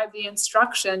computer drive the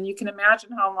instruction, you can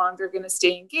imagine how long they're going to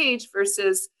stay engaged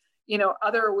versus,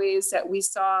 other ways that we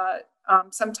saw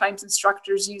sometimes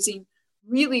instructors using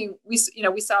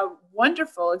we saw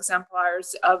wonderful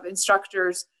exemplars of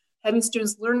instructors having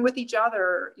students learn with each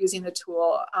other using the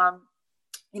tool,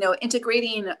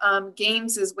 integrating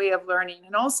games as way of learning,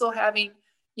 and also having,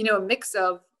 a mix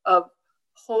of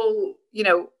whole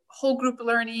group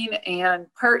learning and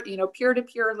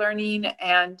peer-to-peer learning,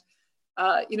 and,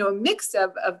 a mix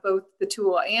of both the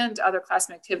tool and other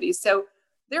classroom activities. So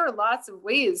there are lots of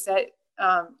ways that,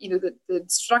 the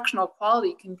instructional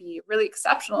quality can be really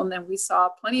exceptional. And then we saw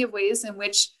plenty of ways in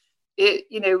which it,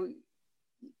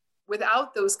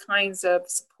 without those kinds of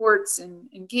supports and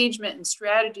engagement and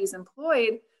strategies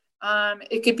employed,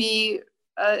 it could be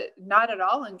not at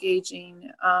all engaging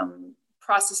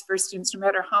process for students, no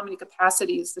matter how many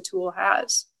capacities the tool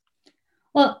has.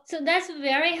 Well, so that's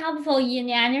very helpful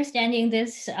in understanding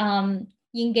this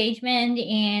engagement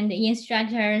and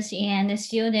instructors and the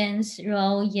students'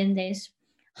 role in this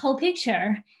whole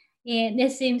picture. And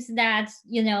it seems that,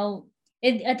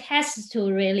 it attests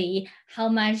to really how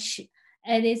much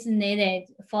it is needed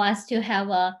for us to have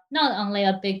not only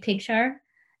a big picture,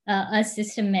 a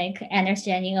systemic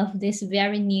understanding of this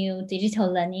very new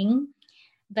digital learning,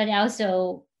 but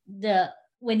also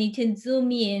we need to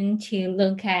zoom in to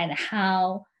look at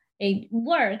how it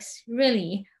works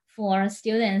really for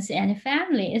students and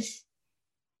families.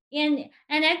 And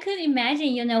I could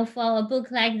imagine, for a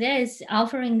book like this,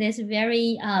 offering this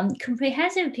very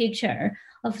comprehensive picture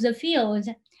of the field,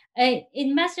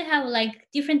 it must have like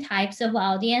different types of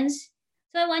audience.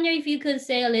 So I wonder if you could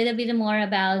say a little bit more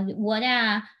about what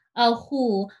are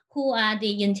who are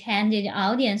the intended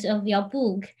audience of your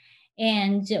book,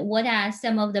 and what are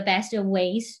some of the best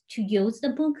ways to use the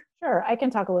book? Sure, I can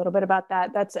talk a little bit about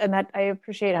that. I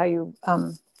appreciate how you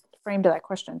framed that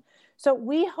question. So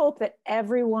we hope that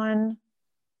everyone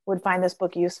would find this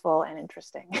book useful and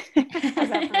interesting.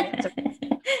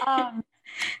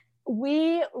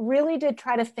 We really did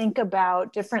try to think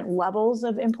about different levels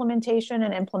of implementation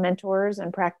and implementors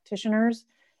and practitioners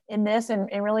in this. And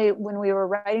really, when we were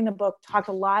writing the book, talked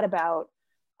a lot about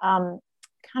kind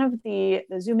of the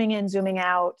zooming in, zooming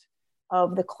out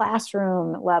of the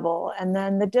classroom level, and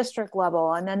then the district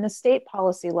level, and then the state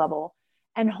policy level,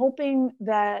 and hoping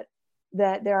that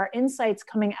there are insights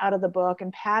coming out of the book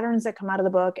and patterns that come out of the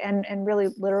book, and really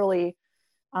literally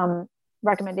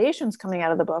recommendations coming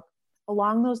out of the book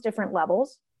along those different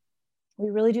levels.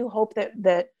 We really do hope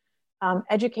that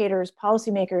educators,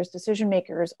 policymakers, decision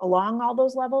makers along all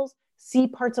those levels see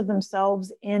parts of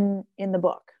themselves in the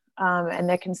book, and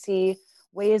that can see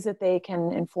ways that they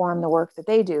can inform the work that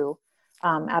they do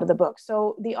out of the book.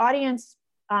 So the audience,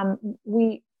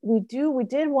 we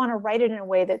did want to write it in a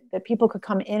way that people could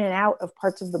come in and out of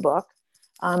parts of the book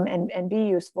and be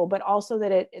useful, but also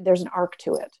that there's an arc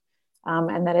to it,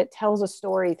 and that it tells a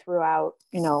story throughout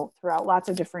lots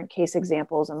of different case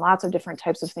examples and lots of different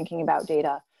types of thinking about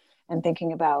data and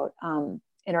thinking about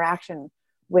interaction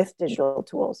with digital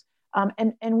tools.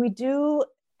 And we do,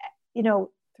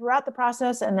 throughout the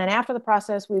process and then after the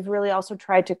process, we've really also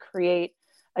tried to create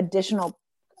additional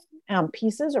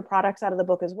pieces or products out of the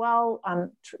book as well.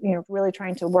 Really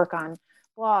trying to work on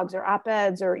blogs or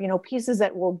op-eds or, pieces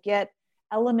that will get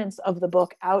elements of the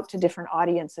book out to different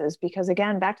audiences. Because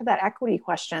again, back to that equity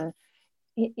question,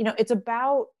 it's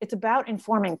about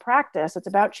informing practice. It's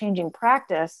about changing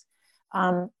practice.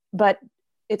 But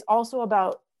it's also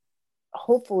about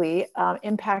hopefully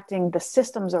impacting the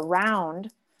systems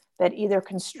around that either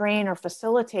constrain or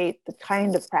facilitate the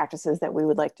kind of practices that we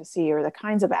would like to see or the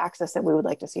kinds of access that we would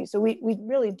like to see. So we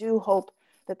really do hope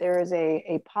that there is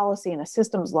a policy and a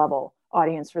systems level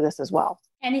audience for this as well.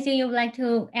 Anything you would like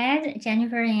to add,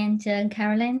 Jennifer and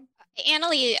Carolyn?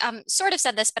 Annalee sort of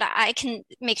said this, but I can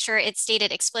make sure it's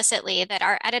stated explicitly that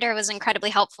our editor was incredibly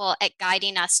helpful at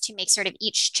guiding us to make sort of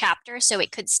each chapter so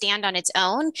it could stand on its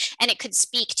own and it could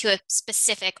speak to a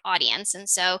specific audience. And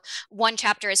so one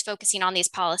chapter is focusing on these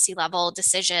policy level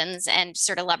decisions and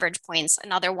sort of leverage points.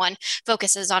 Another one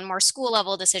focuses on more school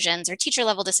level decisions or teacher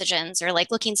level decisions, or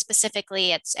like looking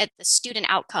specifically at the student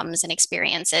outcomes and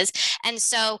experiences. And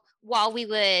so while we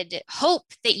would hope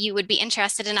that you would be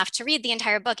interested enough to read the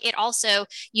entire book, it also,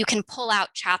 you can pull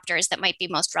out chapters that might be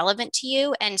most relevant to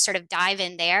you and sort of dive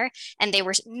in there. And they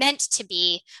were meant to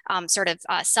be sort of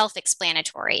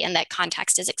self-explanatory, and that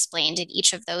context is explained in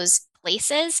each of those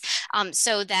places,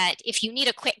 so that if you need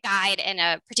a quick guide in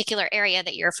a particular area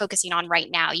that you're focusing on right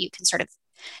now, you can sort of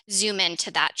zoom into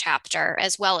that chapter,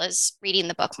 as well as reading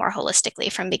the book more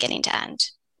holistically from beginning to end.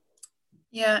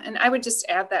 Yeah, and I would just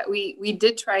add that we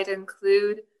did try to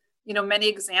include, many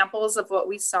examples of what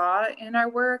we saw in our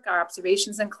work, our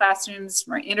observations in classrooms,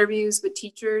 our interviews with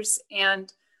teachers.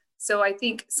 And so I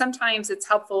think sometimes it's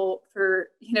helpful for,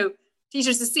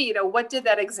 teachers to see, what did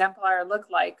that exemplar look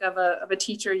like of a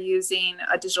teacher using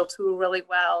a digital tool really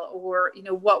well, or,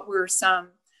 what were some,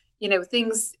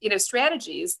 things,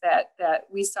 strategies that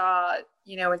we saw,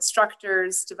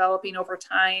 instructors developing over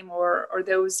time, or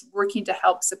those working to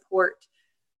help support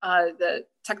the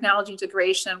technology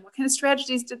integration. What kind of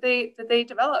strategies did they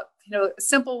develop? A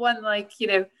simple one like,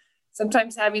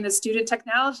 sometimes having a student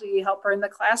technology helper in the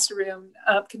classroom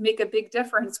can make a big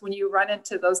difference when you run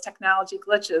into those technology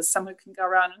glitches. Someone can go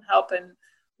around and help and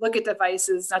look at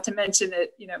devices, not to mention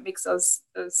it, makes those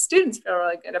students feel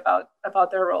really good about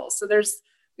their roles. So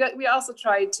we also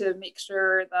tried to make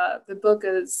sure the book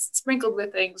is sprinkled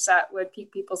with things that would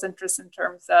pique people's interest in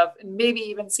terms of, and maybe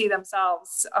even see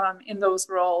themselves in those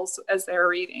roles as they're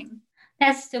reading.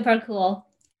 That's super cool.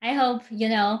 I hope,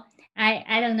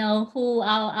 I don't know who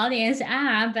our audience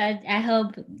are, but I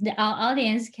hope our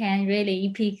audience can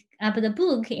really pick up the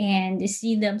book and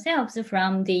see themselves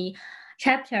from the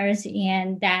chapters,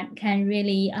 and that can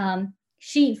really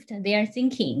shift their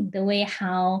thinking, the way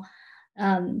how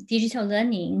digital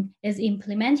learning is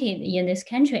implemented in this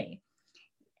country.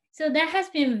 So that has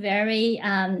been very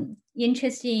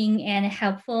interesting and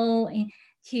helpful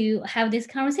to have this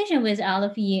conversation with all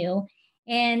of you.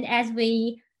 And as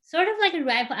we sort of like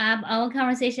wrap up our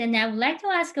conversation, I would like to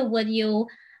ask what you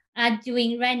are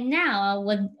doing right now.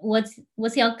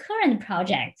 What's your current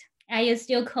project? Are you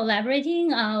still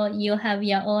collaborating, or you have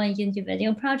your own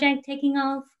individual project taking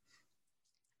off?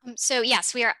 So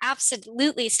yes, we are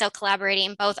absolutely still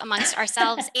collaborating both amongst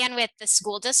ourselves and with the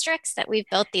school districts that we've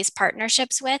built these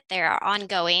partnerships with. They are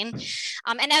ongoing.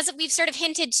 And as we've sort of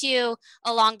hinted to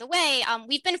along the way,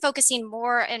 we've been focusing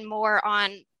more and more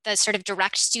on the sort of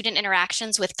direct student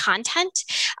interactions with content,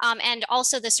 and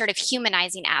also the sort of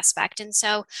humanizing aspect. And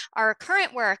so our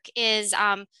current work is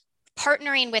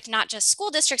partnering with not just school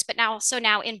districts, but now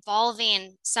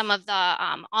involving some of the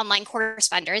online course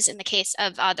vendors in the case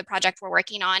of the project we're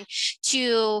working on,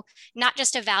 to not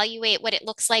just evaluate what it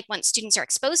looks like once students are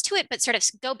exposed to it, but sort of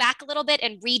go back a little bit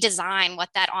and redesign what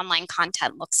that online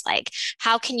content looks like.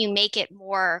 How can you make it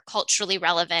more culturally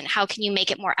relevant? How can you make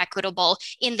it more equitable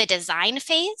in the design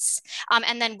phase?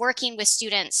 And then working with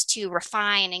students to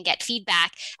refine and get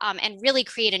feedback, and really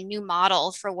create a new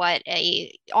model for what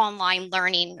a online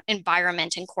learning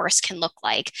environment and course can look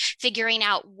like, figuring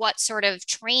out what sort of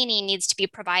training needs to be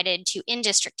provided to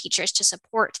in-district teachers to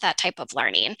support that type of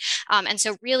learning. And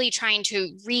so really trying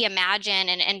to reimagine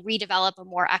and redevelop a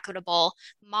more equitable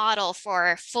model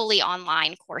for fully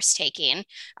online course taking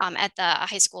at the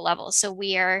high school level. So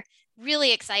we are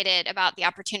really excited about the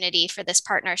opportunity for this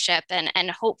partnership,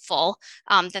 and hopeful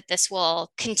that this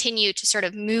will continue to sort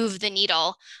of move the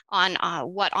needle on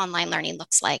what online learning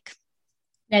looks like.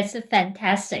 That's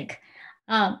fantastic.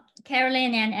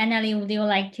 Carolyn and Annalee, would you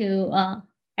like to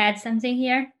add something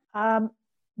here?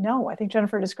 No, I think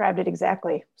Jennifer described it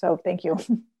exactly. So thank you.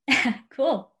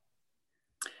 Cool.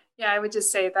 Yeah, I would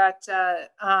just say that,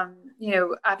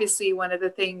 obviously one of the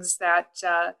things that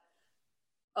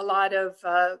a lot of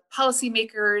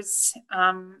policymakers,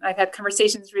 I've had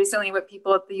conversations recently with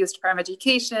people at the U.S. Department of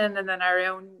Education, and then our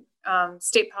own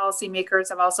state policymakers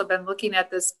have also been looking at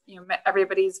this.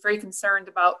 Everybody's very concerned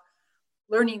about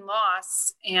learning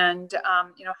loss, and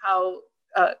how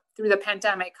through the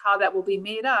pandemic, how that will be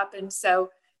made up. And so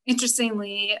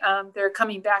interestingly, they're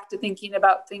coming back to thinking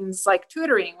about things like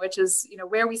tutoring, which is,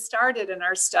 where we started in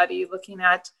our study, looking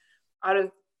at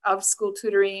out of school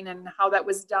tutoring and how that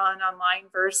was done online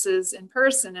versus in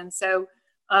person. And so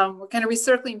we're kind of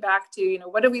recircling back to,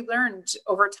 what have we learned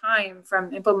over time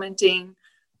from implementing,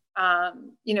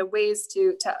 ways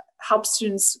to help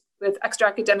students with extra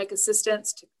academic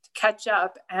assistance to catch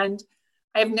up. And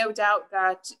I have no doubt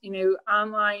that,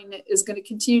 online is going to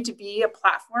continue to be a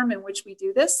platform in which we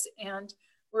do this. And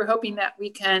we're hoping that we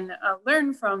can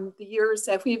learn from the years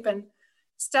that we've been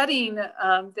studying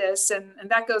this. And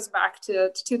that goes back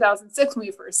to 2006 when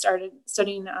we first started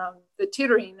studying the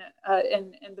tutoring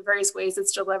in the various ways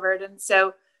it's delivered. And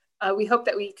so we hope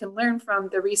that we can learn from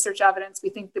the research evidence. We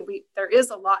think that there is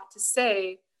a lot to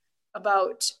say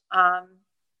about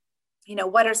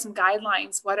what are some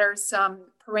guidelines, what are some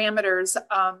parameters,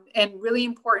 and really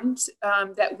important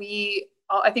that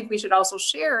I think we should also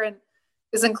share and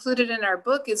is included in our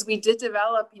book is we did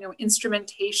develop,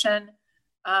 instrumentation.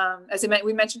 As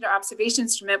we mentioned our observation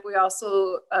instrument, we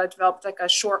also developed like a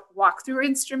short walkthrough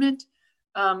instrument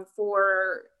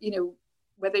for,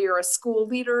 whether you're a school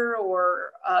leader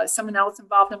or someone else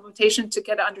involved in implementation to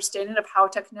get an understanding of how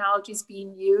technology is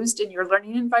being used in your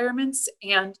learning environments.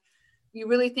 And we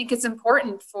really think it's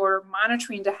important for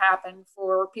monitoring to happen,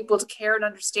 for people to care and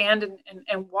understand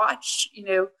and watch,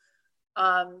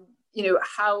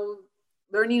 how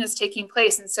learning is taking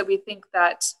place. And so we think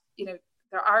that,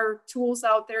 there are tools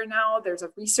out there now. There's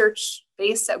a research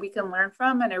base that we can learn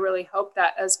from. And I really hope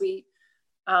that as we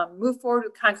move forward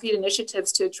with concrete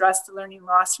initiatives to address the learning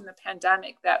loss from the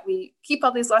pandemic, that we keep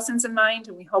all these lessons in mind.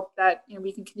 And we hope that,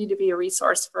 we can continue to be a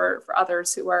resource for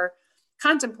others who are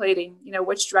contemplating,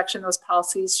 which direction those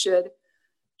policies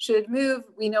should move.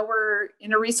 We know we're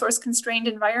in a resource constrained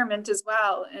environment as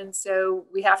well. And so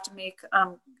we have to make,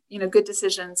 good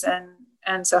decisions.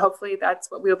 And so hopefully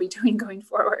that's what we'll be doing going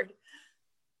forward.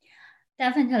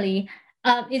 Definitely.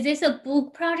 Is this a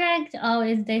book project or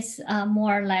is this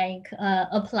more like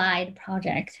applied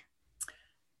project?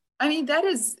 I mean, that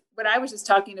is what I was just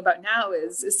talking about now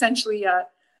is essentially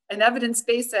an evidence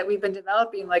base that we've been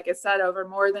developing, like I said, over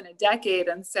more than a decade.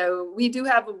 And so we do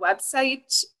have a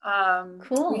website.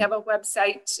 Cool. We have a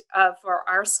website for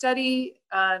our study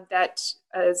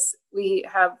we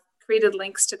have created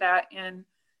links to that in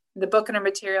the book and our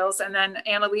materials. And then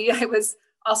Annalee, I was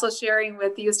also sharing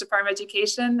with the U.S. Department of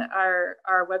Education,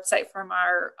 our website from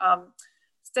our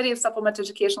Study of Supplemental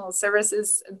Educational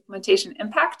Services Implementation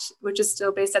Impact, which is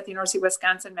still based at the University of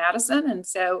Wisconsin-Madison. And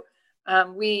so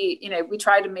we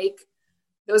try to make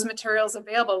those materials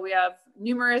available. We have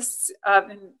numerous,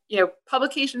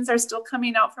 publications are still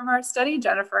coming out from our study.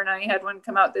 Jennifer and I had one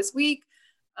come out this week.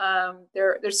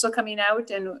 They're still coming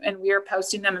out and we are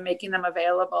posting them and making them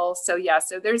available. So yeah,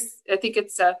 I think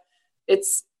it's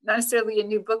not necessarily a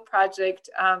new book project,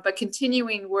 but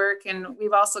continuing work. And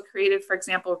we've also created, for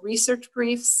example, research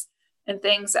briefs and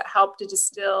things that help to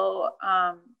distill,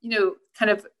 kind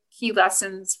of key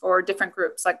lessons for different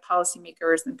groups like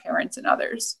policymakers and parents and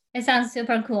others. It sounds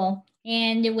super cool.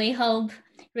 And we hope,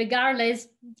 regardless,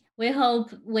 we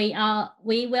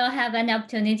will have an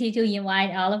opportunity to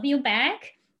invite all of you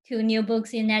back to New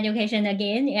Books in Education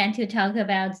again and to talk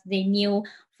about the new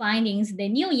findings, the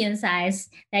new insights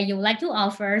that you would like to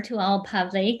offer to our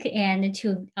public and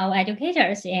to our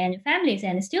educators and families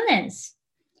and students.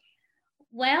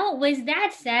 Well, with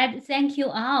that said, thank you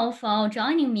all for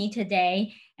joining me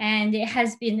today. And it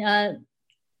has been a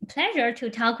pleasure to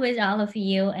talk with all of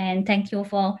you. And thank you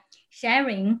for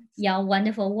sharing your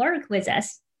wonderful work with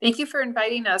us. Thank you for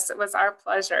inviting us. It was our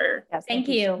pleasure. Yes, thank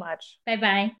you so much.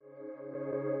 Bye-bye.